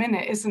happening at the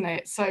minute, isn't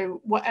it?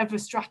 So whatever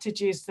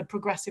strategies the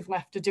progressive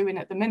left are doing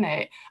at the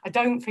minute, I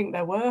don't think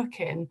they're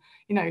working,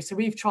 so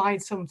we've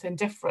tried something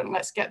different.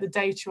 Let's get the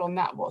data on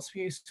that, what's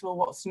useful,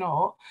 what's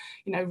not.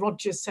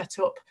 Roger's set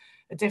up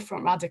a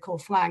different radical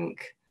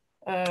flank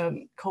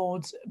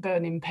called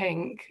Burning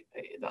Pink.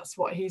 That's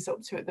what he's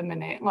up to at the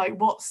minute. Like,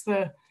 what's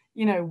the,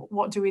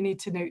 what do we need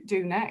to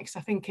do next?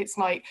 I think it's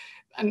like,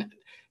 and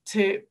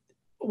to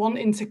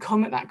wanting to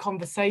come at that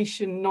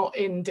conversation not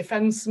in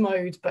defense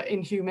mode but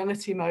in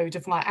humility mode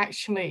of like,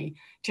 actually,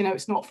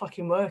 it's not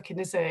fucking working,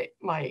 is it?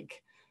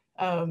 Like,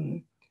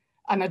 and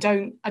I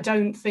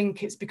don't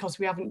think it's because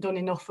we haven't done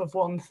enough of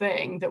one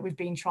thing that we've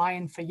been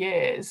trying for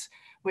years,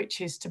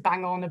 which is to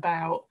bang on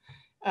about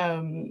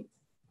a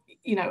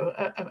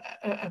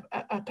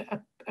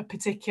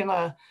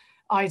particular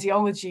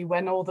ideology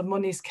when all the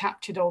money's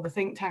captured all the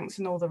think tanks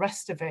and all the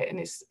rest of it.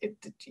 And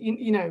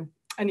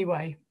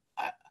anyway,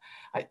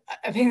 I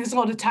think there's a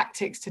lot of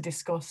tactics to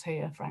discuss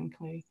here,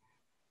 frankly.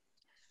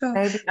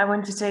 Maybe I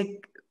want to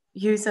take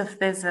use of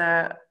this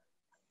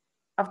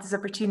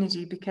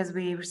opportunity, because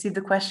we received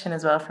a question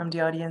as well from the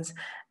audience,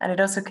 and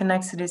it also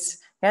connects to this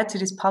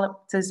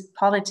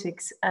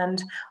politics,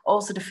 and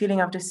also the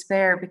feeling of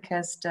despair,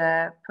 because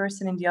the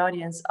person in the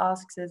audience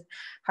asks us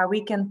how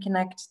we can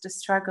connect the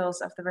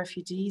struggles of the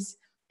refugees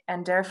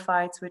and their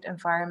fights with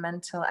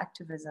environmental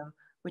activism,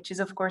 which is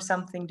of course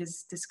something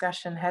this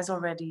discussion has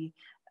already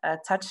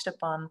touched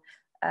upon,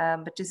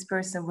 but this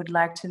person would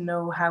like to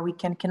know how we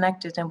can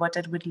connect it and what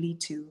that would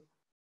lead to.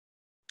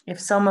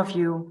 If some of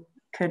you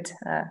could,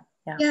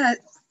 yeah.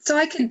 So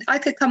I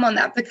could come on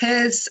that,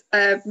 because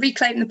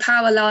Reclaim the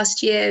Power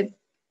last year,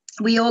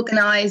 we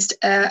organised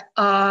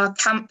our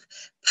camp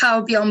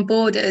Power Beyond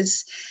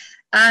Borders,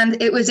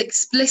 and it was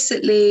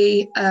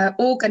explicitly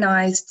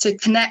organised to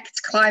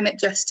connect climate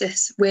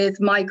justice with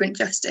migrant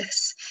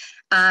justice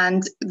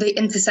and the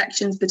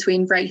intersections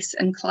between race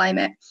and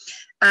climate.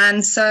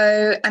 And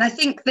I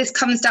think this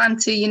comes down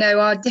to,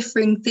 our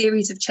differing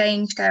theories of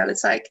change, Gail.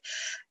 It's like,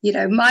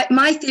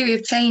 my theory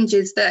of change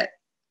is that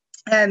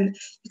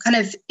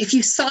if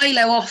you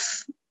silo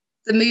off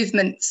the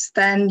movements,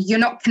 then you're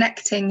not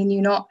connecting and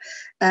you're not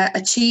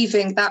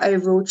achieving that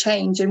overall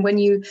change. And when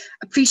you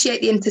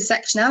appreciate the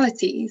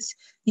intersectionalities,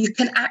 you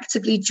can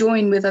actively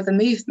join with other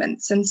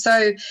movements. And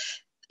so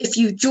if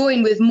you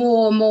join with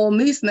more and more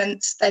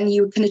movements, then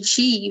you can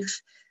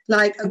achieve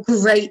like a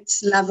great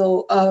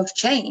level of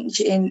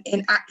change in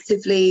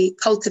actively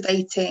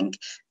cultivating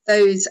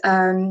those,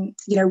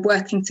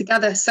 working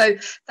together. So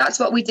that's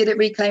what we did at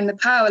Reclaim the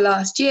Power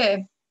last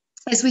year,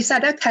 is we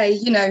said, okay,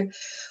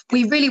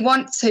 we really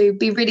want to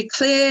be really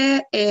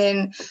clear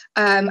in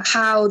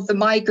how the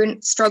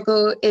migrant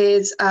struggle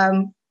is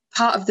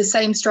part of the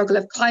same struggle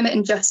of climate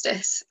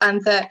injustice,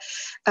 and that,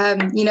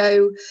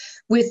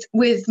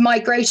 with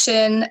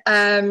migration,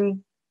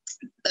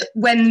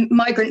 when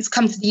migrants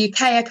come to the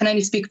UK, I can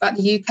only speak about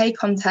the UK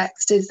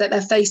context, is that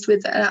they're faced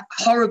with a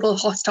horrible,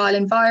 hostile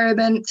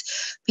environment.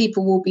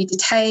 People will be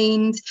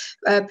detained,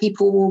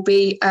 people will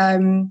be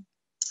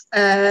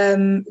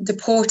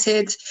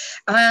deported,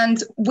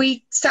 and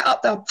we set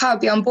up the Power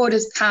Beyond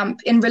Borders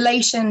camp in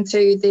relation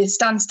to the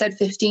Stansted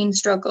 15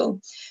 struggle,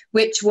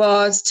 which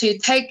was to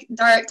take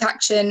direct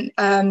action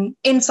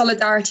in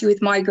solidarity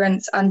with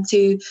migrants and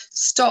to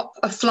stop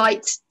a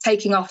flight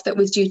taking off that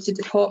was due to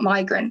deport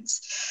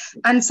migrants.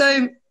 And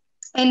so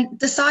in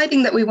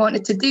deciding that we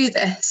wanted to do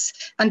this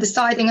and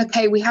deciding,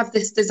 okay, we have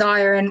this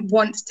desire and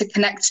want to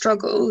connect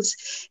struggles,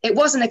 it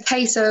wasn't a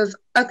case of,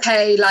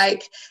 okay,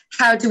 like,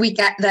 how do we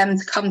get them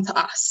to come to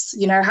us?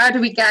 You know, how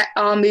do we get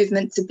our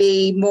movement to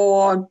be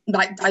more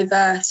like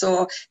diverse,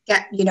 or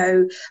get, you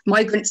know,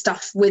 migrant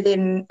stuff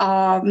within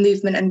our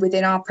movement and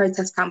within our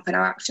protest camp and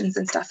our actions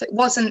and stuff? It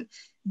wasn't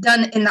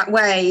done in that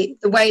way.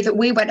 The way that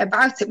we went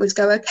about it was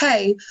go,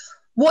 okay,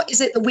 what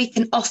is it that we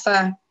can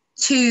offer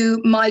to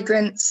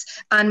migrants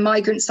and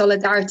migrant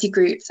solidarity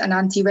groups and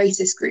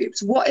anti-racist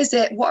groups? What is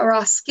it? What are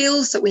our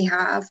skills that we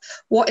have?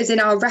 What is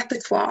in our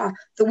repertoire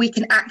that we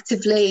can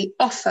actively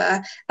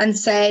offer and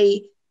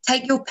say,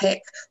 take your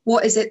pick?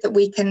 What is it that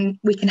we can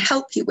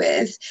help you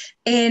with,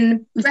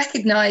 in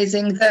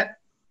recognizing that,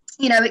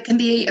 you know, it can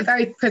be a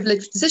very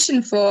privileged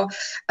position for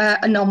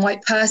a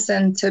non-white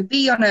person to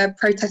be on a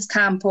protest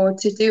camp or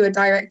to do a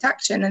direct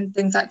action and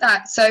things like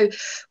that. So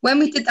when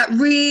we did that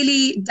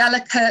really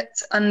delicate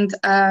and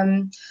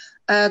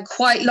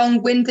quite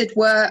long-winded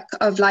work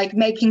of like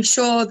making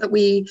sure that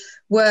we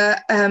were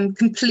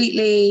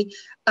completely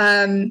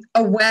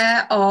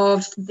aware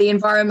of the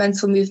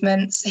environmental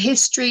movement's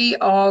history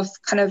of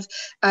kind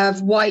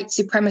of white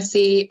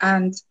supremacy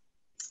and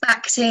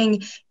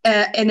acting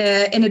in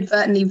an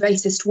inadvertently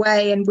racist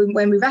way, and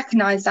when we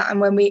recognise that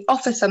and when we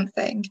offer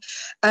something,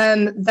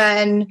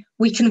 then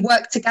we can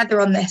work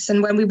together on this.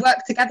 And when we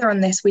work together on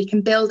this, we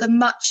can build a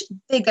much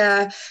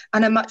bigger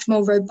and a much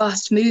more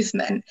robust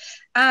movement.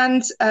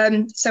 And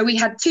so we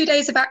had 2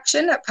 days of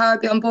action at Power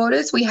Beyond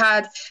Borders. We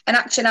had an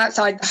action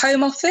outside the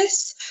Home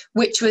Office,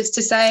 which was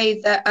to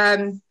say that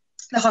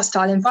the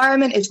hostile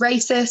environment is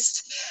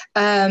racist,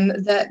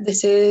 that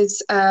this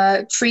is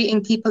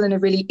treating people in a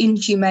really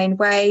inhumane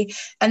way.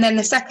 And then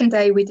the second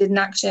day we did an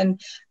action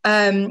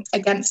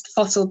against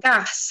fossil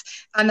gas.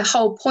 And the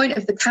whole point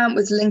of the camp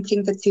was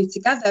linking the two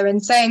together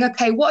and saying,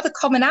 okay, what are the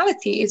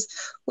commonalities?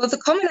 Well, the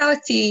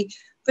commonality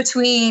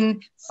between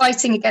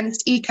fighting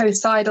against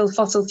ecocidal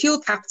fossil fuel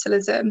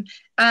capitalism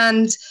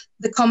and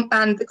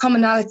the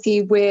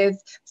commonality with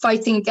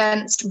fighting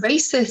against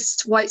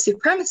racist white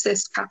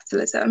supremacist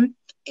capitalism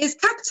is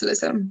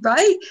capitalism,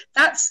 right?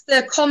 That's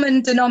the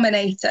common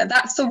denominator.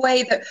 That's the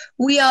way that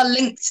we are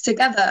linked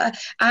together.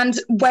 And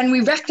when we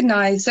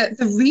recognize that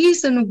the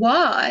reason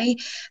why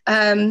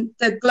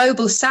the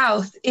global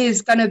south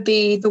is going to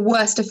be the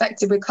worst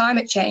affected with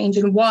climate change,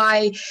 and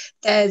why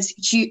there's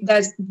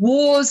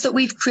wars that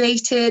we've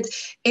created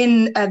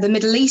in the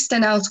Middle East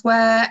and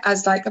elsewhere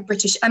as like a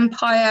British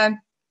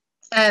Empire,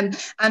 and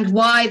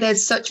why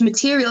there's such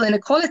material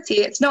inequality.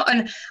 It's not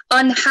an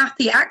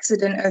unhappy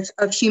accident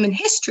of human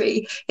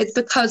history. It's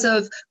because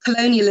of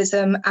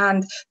colonialism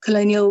and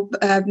colonial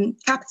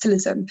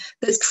capitalism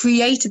that's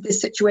created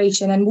this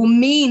situation, and will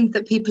mean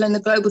that people in the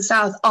global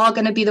south are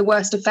going to be the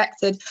worst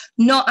affected,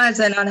 not as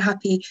an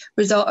unhappy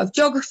result of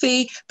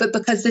geography, but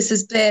because this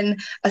has been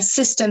a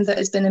system that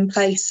has been in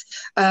place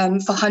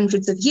for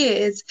hundreds of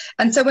years.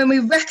 And so when we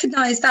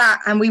recognize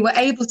that, and we were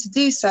able to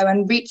do so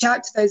and reach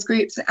out to those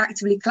groups and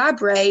actively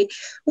collaborate,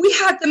 we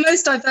had the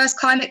most diverse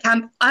climate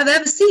camp I've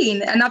ever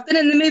seen. And I've been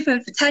in the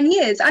movement for 10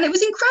 years, and it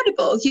was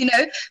incredible, you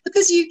know,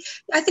 because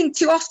I think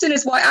too often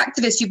as white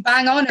activists, you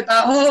bang on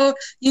about, oh,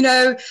 you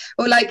know,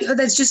 or like, oh,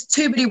 there's just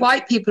too many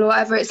white people or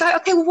whatever. It's like,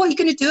 okay, well, what are you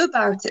going to do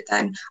about it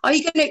then? Are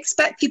you going to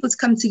expect people to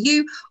come to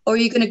you, or are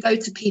you going to go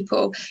to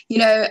people, you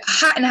know,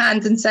 hat in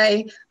hand and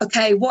say,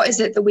 okay, what is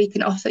it that we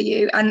can offer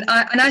you? And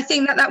I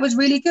think that was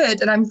really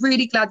good. And I'm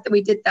really glad that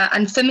we did that.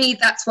 And for me,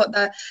 that's what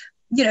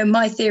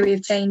my theory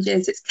of change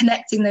is. It's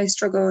connecting those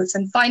struggles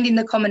and finding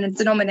the common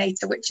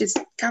denominator, which is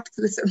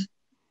capitalism.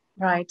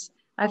 Right.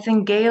 I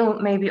think Gail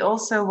maybe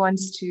also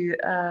wants to,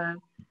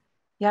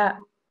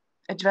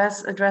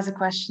 address a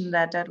question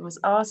that was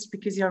asked,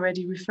 because you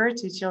already referred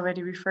to it. You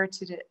already referred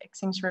to the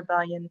Extinction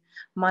Rebellion,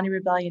 money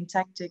rebellion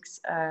tactics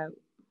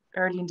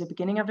early in the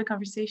beginning of the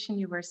conversation.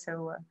 You were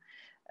so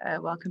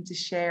welcome to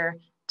share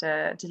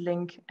the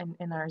link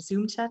in our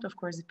Zoom chat. Of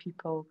course, the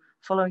people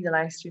following the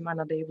live stream are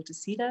not able to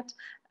see that,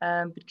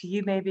 but could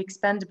you maybe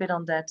expand a bit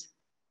on that?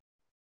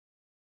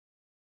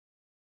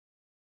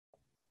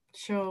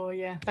 Sure,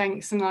 yeah,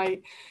 thanks. And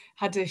I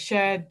had a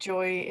shared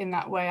joy in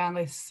that way,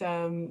 Alice,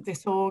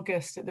 this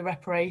August at the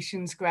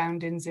Reparations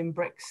groundings in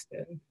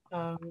Brixton,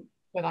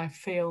 but I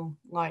feel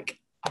like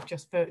I've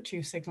just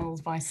virtue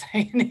signaled by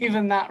saying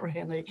even that,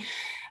 really.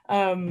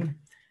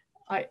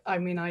 I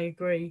mean, I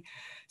agree.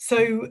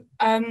 So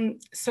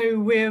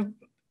we're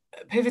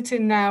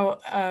pivoting now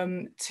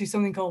to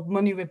something called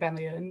Money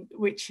Rebellion,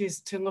 which is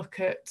to look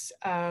at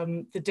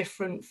the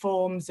different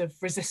forms of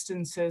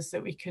resistances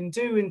that we can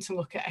do and to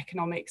look at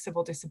economic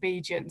civil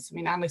disobedience. I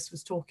mean, Alice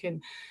was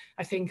talking,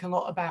 I think, a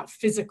lot about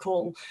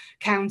physical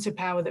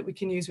counterpower that we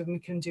can use when we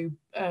can do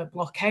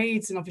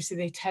blockades, and obviously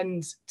they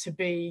tend to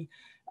be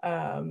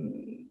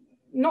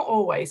not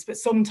always, but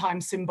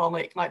sometimes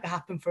symbolic, like they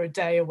happen for a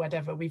day or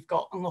whatever. We've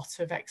got a lot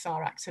of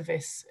XR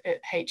activists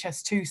at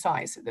HS2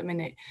 sites at the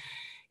minute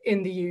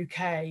in the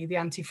UK, the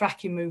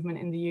anti-fracking movement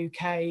in the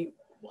UK, I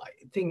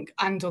think,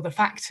 and other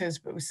factors,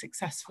 but was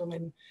successful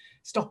in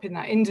stopping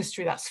that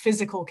industry. That's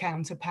physical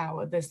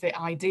counterpower. There's the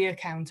idea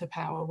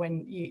counterpower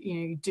when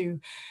you do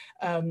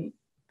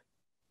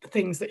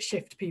things that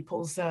shift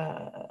people's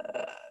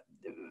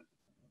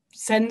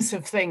sense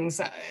of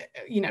things,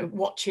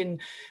 watching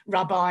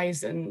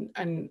rabbis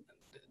and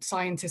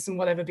scientists and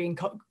whatever being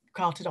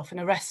carted off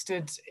and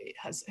arrested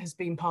has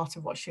been part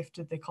of what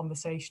shifted the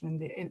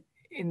conversation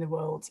in the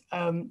world.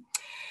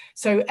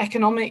 So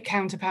economic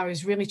counterpower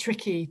is really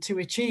tricky to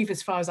achieve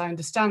as far as I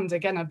understand.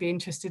 Again, I'd be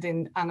interested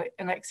in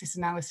Alexis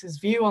and Alice's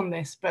view on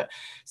this, but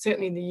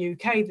certainly in the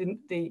UK,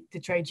 the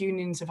trade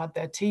unions have had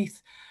their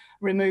teeth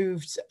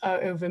removed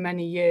over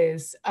many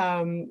years.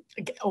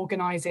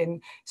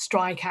 Organising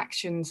strike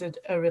actions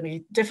are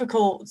really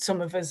difficult.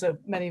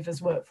 Many of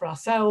us work for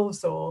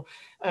ourselves or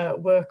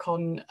work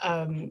on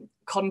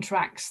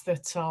contracts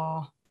that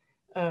are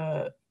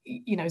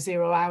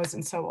 0 hours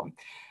and so on.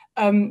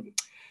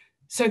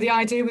 So the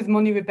idea with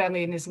Money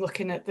Rebellion is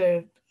looking at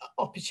the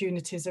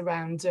opportunities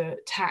around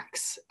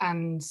tax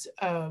and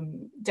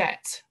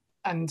debt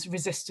and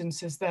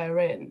resistances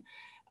therein.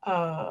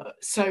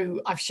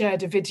 So I've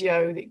shared a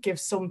video that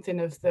gives something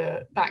of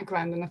the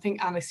background, and I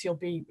think, Alice, you'll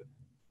be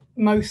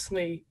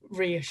mostly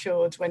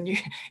reassured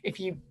if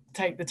you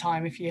take the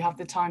time, if you have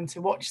the time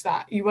to watch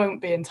that. You won't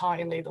be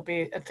entirely, there'll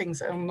be things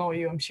that will annoy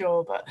you, I'm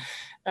sure, but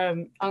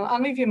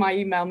I'll leave you my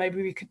email,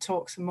 maybe we could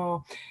talk some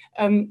more.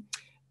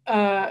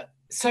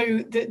 So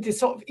the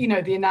sort of,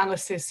 the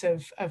analysis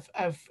of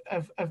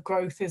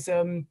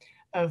growthism,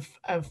 of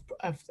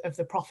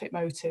the profit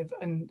motive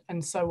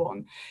and so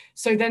on.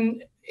 So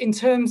then in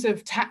terms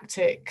of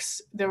tactics,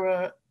 there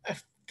are a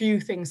few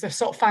things. The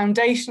sort of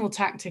foundational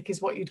tactic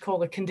is what you'd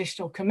call a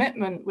conditional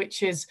commitment,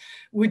 which is,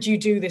 would you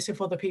do this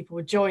if other people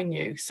would join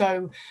you?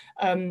 So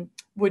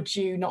would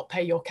you not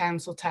pay your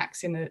council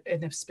tax in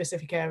a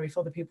specific area if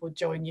other people would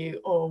join you?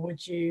 Or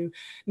would you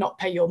not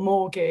pay your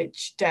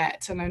mortgage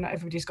debt? I know not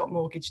everybody's got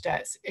mortgage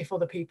debts if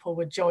other people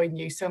would join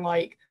you. So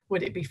like,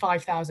 would it be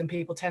 5,000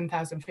 people,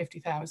 10,000,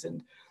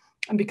 50,000?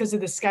 And because of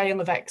the scale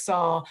of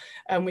XR,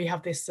 we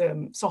have this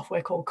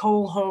software called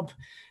Coal Hub.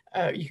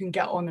 You can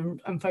get on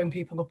and phone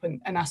people up and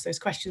ask those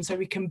questions. So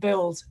we can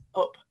build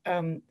up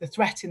the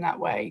threat in that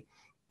way.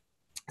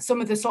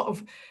 Some of the sort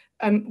of,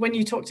 when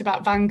you talked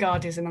about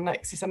vanguardism,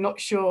 Alexis, I'm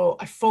not sure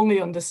I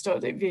fully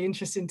understood. It'd be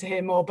interesting to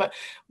hear more, but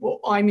what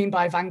I mean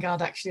by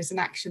vanguard action is an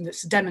action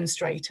that's a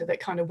demonstrator that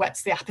kind of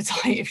whets the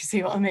appetite, if you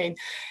see what I mean.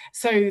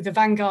 So the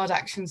vanguard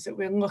actions that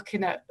we're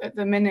looking at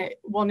the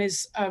minute, one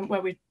is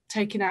where we're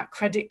taking out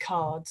credit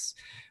cards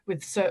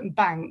with certain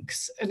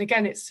banks. And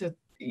again, it's a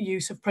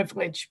use of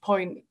privilege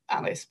point,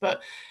 Alice,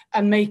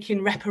 and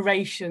making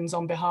reparations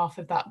on behalf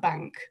of that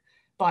bank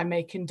by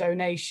making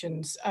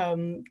donations.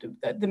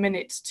 At the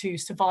minute to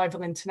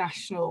Survival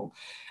International,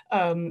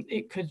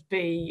 it could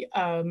be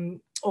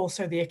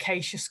also the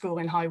Acacia School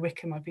in High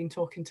Wycombe. I've been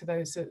talking to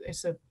those.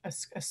 It's a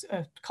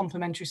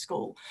complementary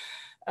school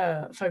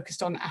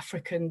focused on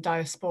African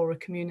diaspora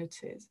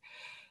communities.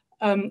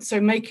 So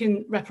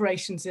making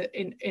reparations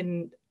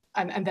and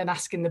then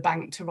asking the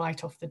bank to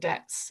write off the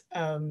debts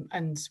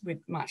and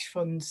with match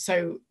funds.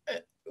 So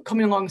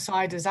coming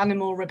alongside as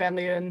Animal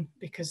Rebellion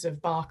because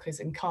of Barclays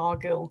in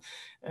Cargill,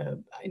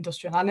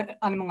 industrial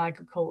animal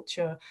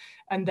agriculture,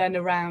 and then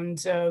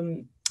around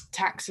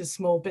taxes,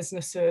 small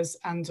businesses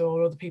and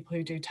or other people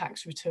who do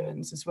tax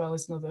returns as well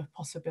as another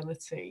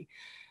possibility.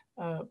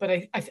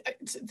 But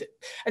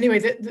anyway,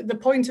 the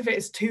point of it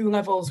is two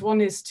levels.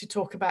 One is to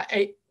talk about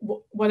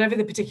whatever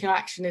the particular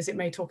action is. It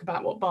may talk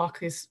about what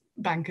Barclays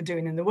Bank are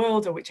doing in the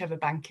world or whichever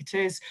bank it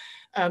is.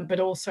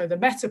 But also the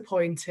meta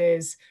point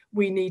is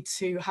we need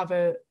to have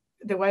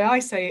the way I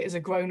say it is a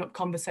grown-up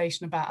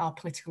conversation about our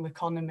political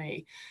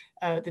economy,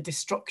 the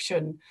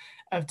destruction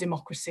of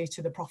democracy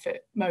to the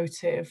profit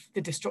motive,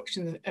 the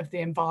destruction of the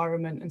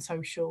environment and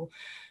social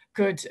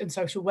good and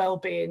social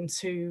well-being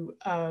to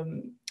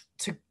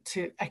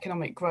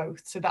economic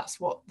growth. So that's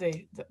what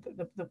the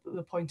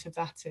point of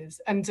that is.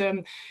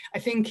 And I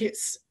think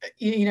it's,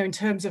 in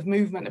terms of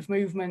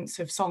movements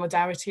of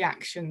solidarity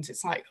actions,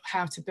 it's like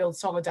how to build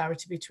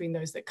solidarity between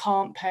those that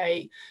can't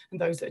pay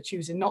and those that are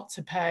choosing not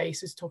to pay.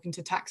 So it's talking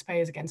to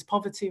taxpayers against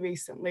poverty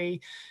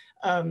recently.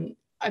 There's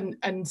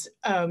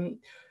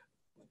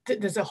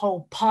a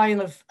whole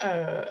pile of,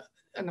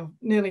 and I'm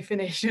nearly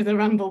finished with the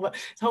ramble, but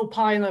it's a whole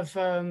pile of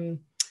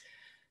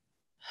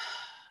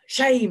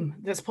shame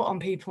that's put on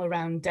people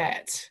around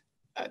debt.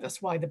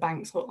 That's why the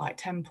banks look like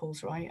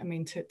temples, right? I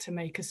mean, to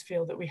make us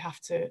feel that we have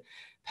to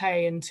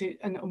pay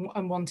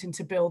and wanting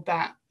to build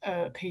that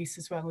piece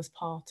as well as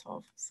part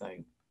of. So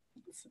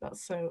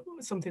that's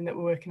something that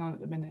we're working on at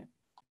the minute.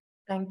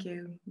 Thank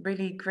you.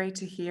 Really great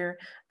to hear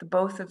the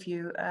both of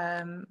you,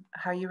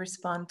 how you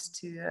respond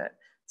to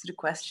the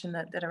question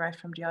that arrived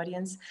from the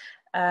audience.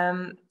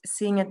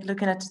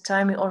 Looking at the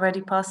time, we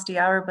already passed the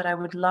hour, but I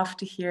would love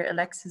to hear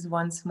Alexis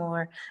once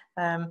more.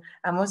 I'm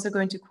also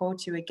going to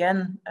quote you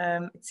again.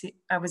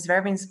 I was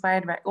very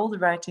inspired by all the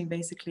writing,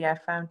 basically, I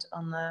found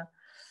on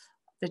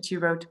that you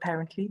wrote,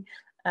 apparently.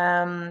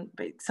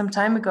 But some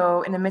time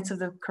ago, in the midst of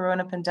the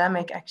corona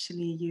pandemic,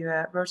 actually, you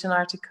wrote an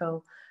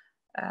article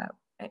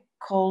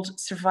called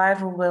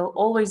 "Survival Will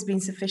Always Be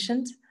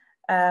Insufficient,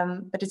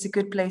 but it's a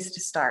good place to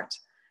start."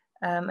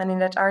 And in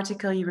that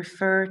article, you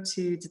refer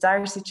to the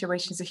dire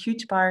situations a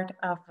huge part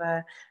of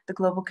the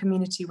global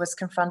community was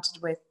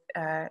confronted with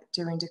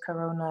during the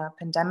corona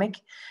pandemic,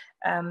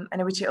 and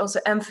in which you also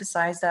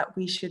emphasize that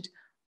we should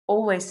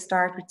always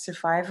start with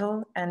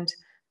survival, and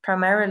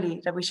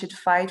primarily that we should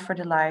fight for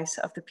the lives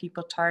of the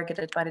people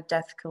targeted by the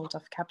death cult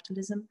of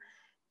capitalism.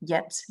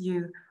 Yet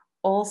you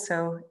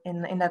also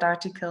in that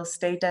article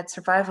state that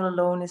survival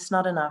alone is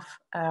not enough,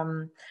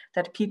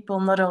 that people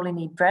not only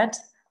need bread,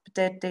 but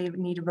that they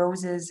need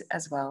roses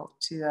as well,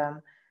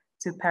 to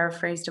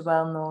paraphrase the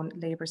well-known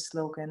labor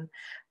slogan.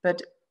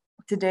 But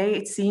today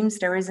it seems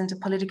there isn't a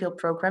political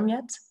program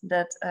yet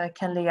that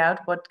can lay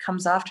out what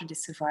comes after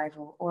this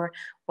survival, or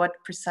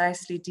what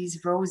precisely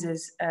these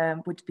roses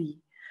would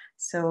be.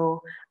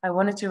 So I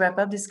wanted to wrap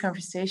up this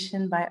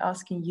conversation by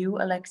asking you,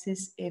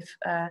 Alexis, if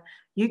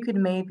you could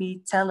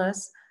maybe tell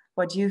us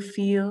what you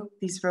feel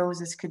these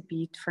roses could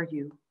be for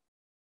you.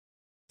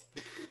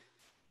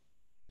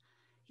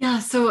 Yeah,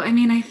 so I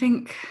mean, I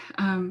think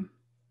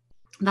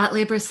that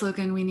labor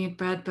slogan, "We need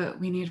bread, but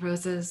we need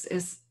roses,"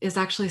 is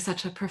actually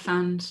such a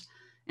profound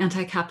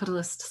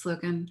anti-capitalist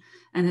slogan.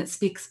 And it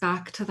speaks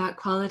back to that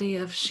quality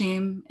of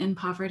shame in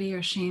poverty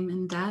or shame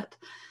in debt.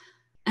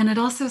 And it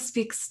also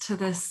speaks to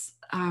this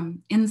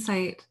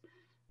insight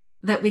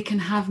that we can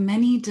have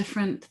many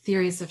different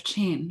theories of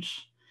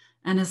change.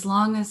 And as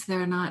long as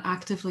they're not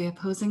actively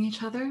opposing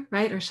each other,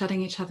 right, or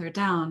shutting each other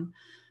down,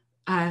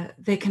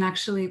 they can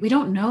actually, we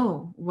don't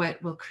know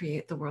what will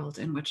create the world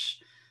in which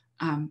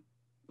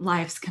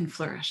lives can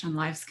flourish and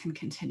lives can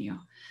continue.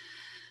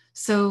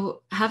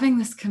 So having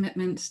this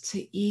commitment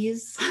to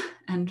ease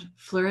and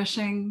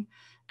flourishing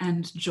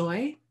and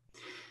joy,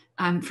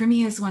 for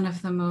me, is one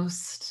of the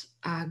most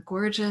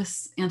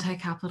gorgeous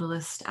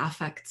anti-capitalist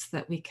affects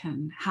that we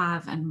can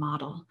have and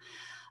model.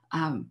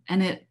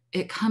 And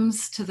it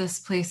comes to this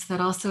place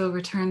that also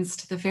returns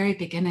to the very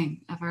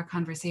beginning of our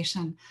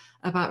conversation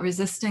about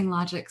resisting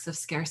logics of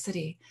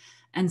scarcity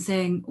and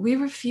saying, we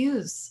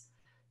refuse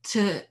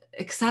to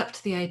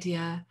accept the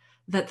idea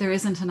that there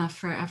isn't enough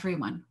for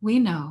everyone. We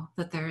know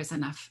that there is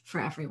enough for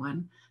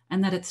everyone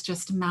and that it's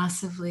just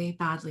massively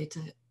badly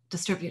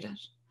distributed.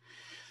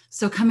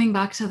 So coming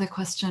back to the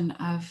question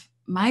of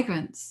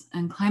migrants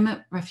and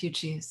climate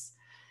refugees,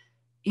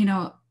 you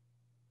know,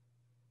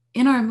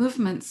 in our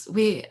movements,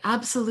 we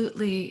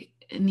absolutely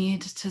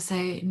need to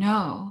say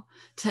no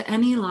to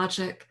any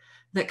logic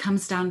that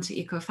comes down to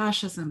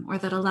ecofascism or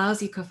that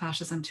allows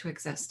ecofascism to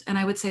exist. And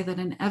I would say that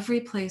in every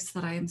place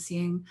that I am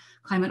seeing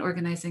climate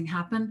organizing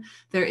happen,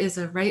 there is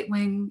a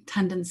right-wing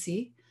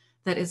tendency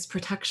that is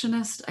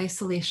protectionist,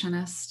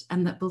 isolationist,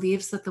 and that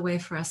believes that the way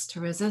for us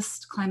to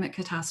resist climate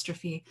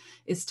catastrophe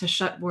is to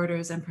shut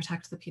borders and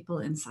protect the people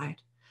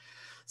inside.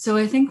 So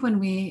I think when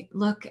we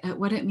look at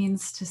what it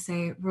means to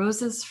say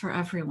roses for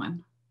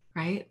everyone,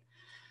 right?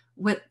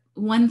 What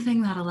one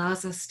thing that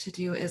allows us to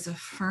do is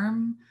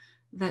affirm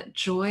that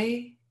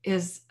joy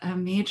is a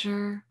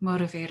major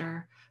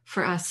motivator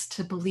for us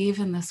to believe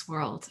in this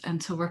world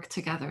and to work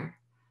together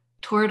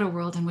toward a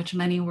world in which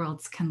many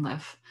worlds can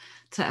live,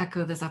 to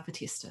echo the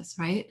Zapatistas,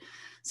 right?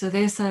 So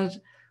they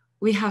said,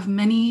 we have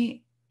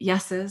many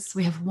yeses,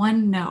 we have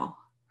one no,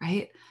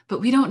 right?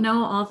 But we don't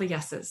know all the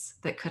yeses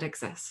that could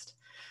exist.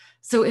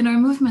 So in our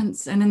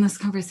movements and in this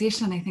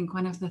conversation, I think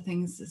one of the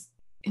things is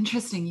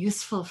interesting,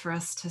 useful for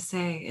us to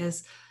say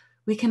is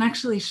we can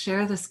actually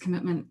share this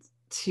commitment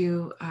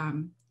to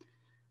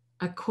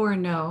a core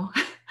no,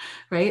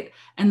 right?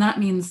 And that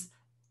means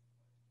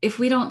if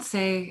we don't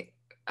say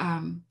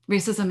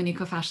racism and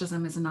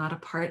ecofascism is not a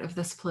part of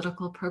this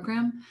political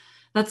program,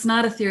 that's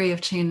not a theory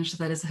of change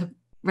that is,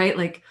 right?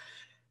 Like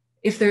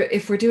if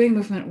we're doing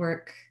movement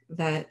work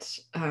that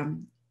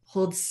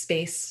holds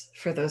space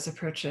for those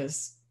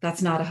approaches,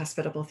 that's not a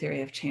hospitable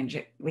theory of change.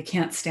 We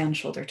can't stand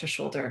shoulder to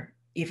shoulder,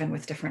 even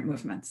with different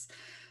movements.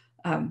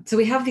 So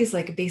we have these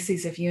like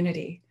bases of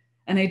unity.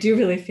 And I do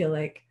really feel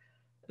like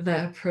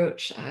the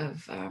approach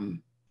of,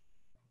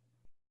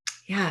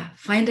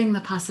 finding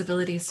the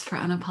possibilities for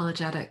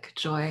unapologetic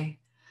joy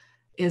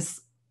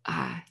is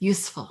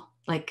useful,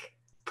 like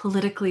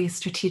politically,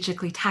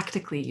 strategically,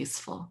 tactically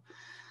useful.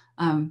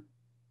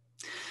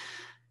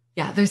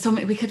 There's so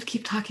many, we could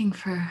keep talking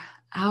for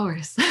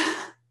hours.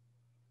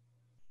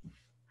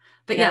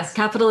 But yes,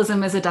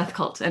 capitalism is a death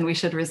cult and we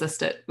should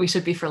resist it. We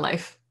should be for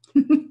life.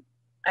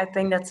 I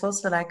think that's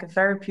also like a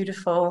very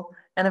beautiful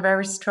and a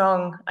very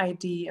strong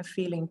idea and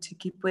feeling to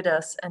keep with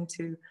us and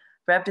to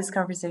wrap this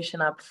conversation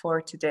up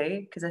for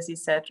today. Because as you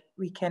said,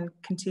 we can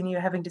continue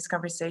having this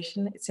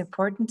conversation. It's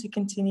important to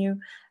continue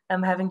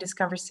having this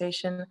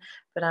conversation,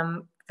 but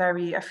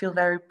I feel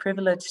very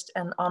privileged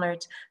and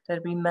honored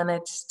that we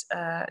managed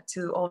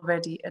to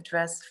already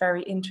address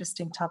very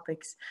interesting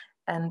topics.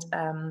 And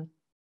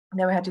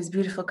now we had this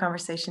beautiful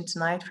conversation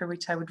tonight, for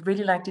which I would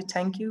really like to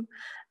thank you.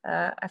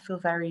 I feel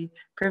very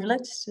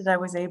privileged that I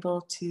was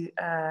able to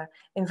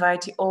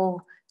invite you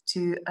all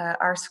to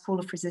our School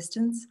of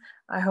Resistance.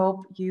 I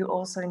hope you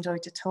also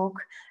enjoyed the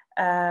talk.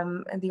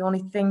 And the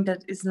only thing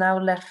that is now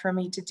left for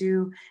me to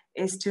do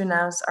is to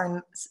announce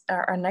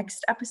our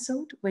next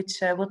episode, which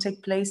will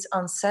take place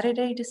on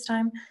Saturday this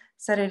time,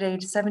 Saturday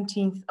the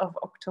 17th of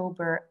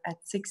October at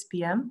 6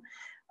 p.m.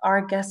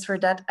 Our guest for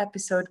that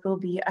episode will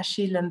be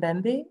Achille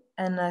Mbembe,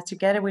 and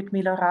together with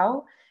Milo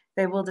Rao,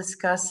 they will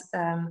discuss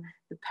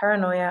the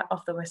paranoia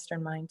of the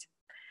Western mind.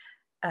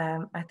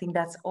 I think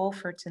that's all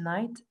for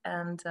tonight,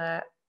 and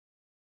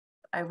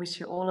I wish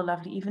you all a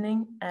lovely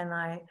evening, and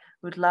I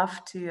would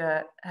love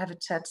to have a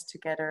chat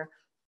together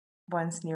once near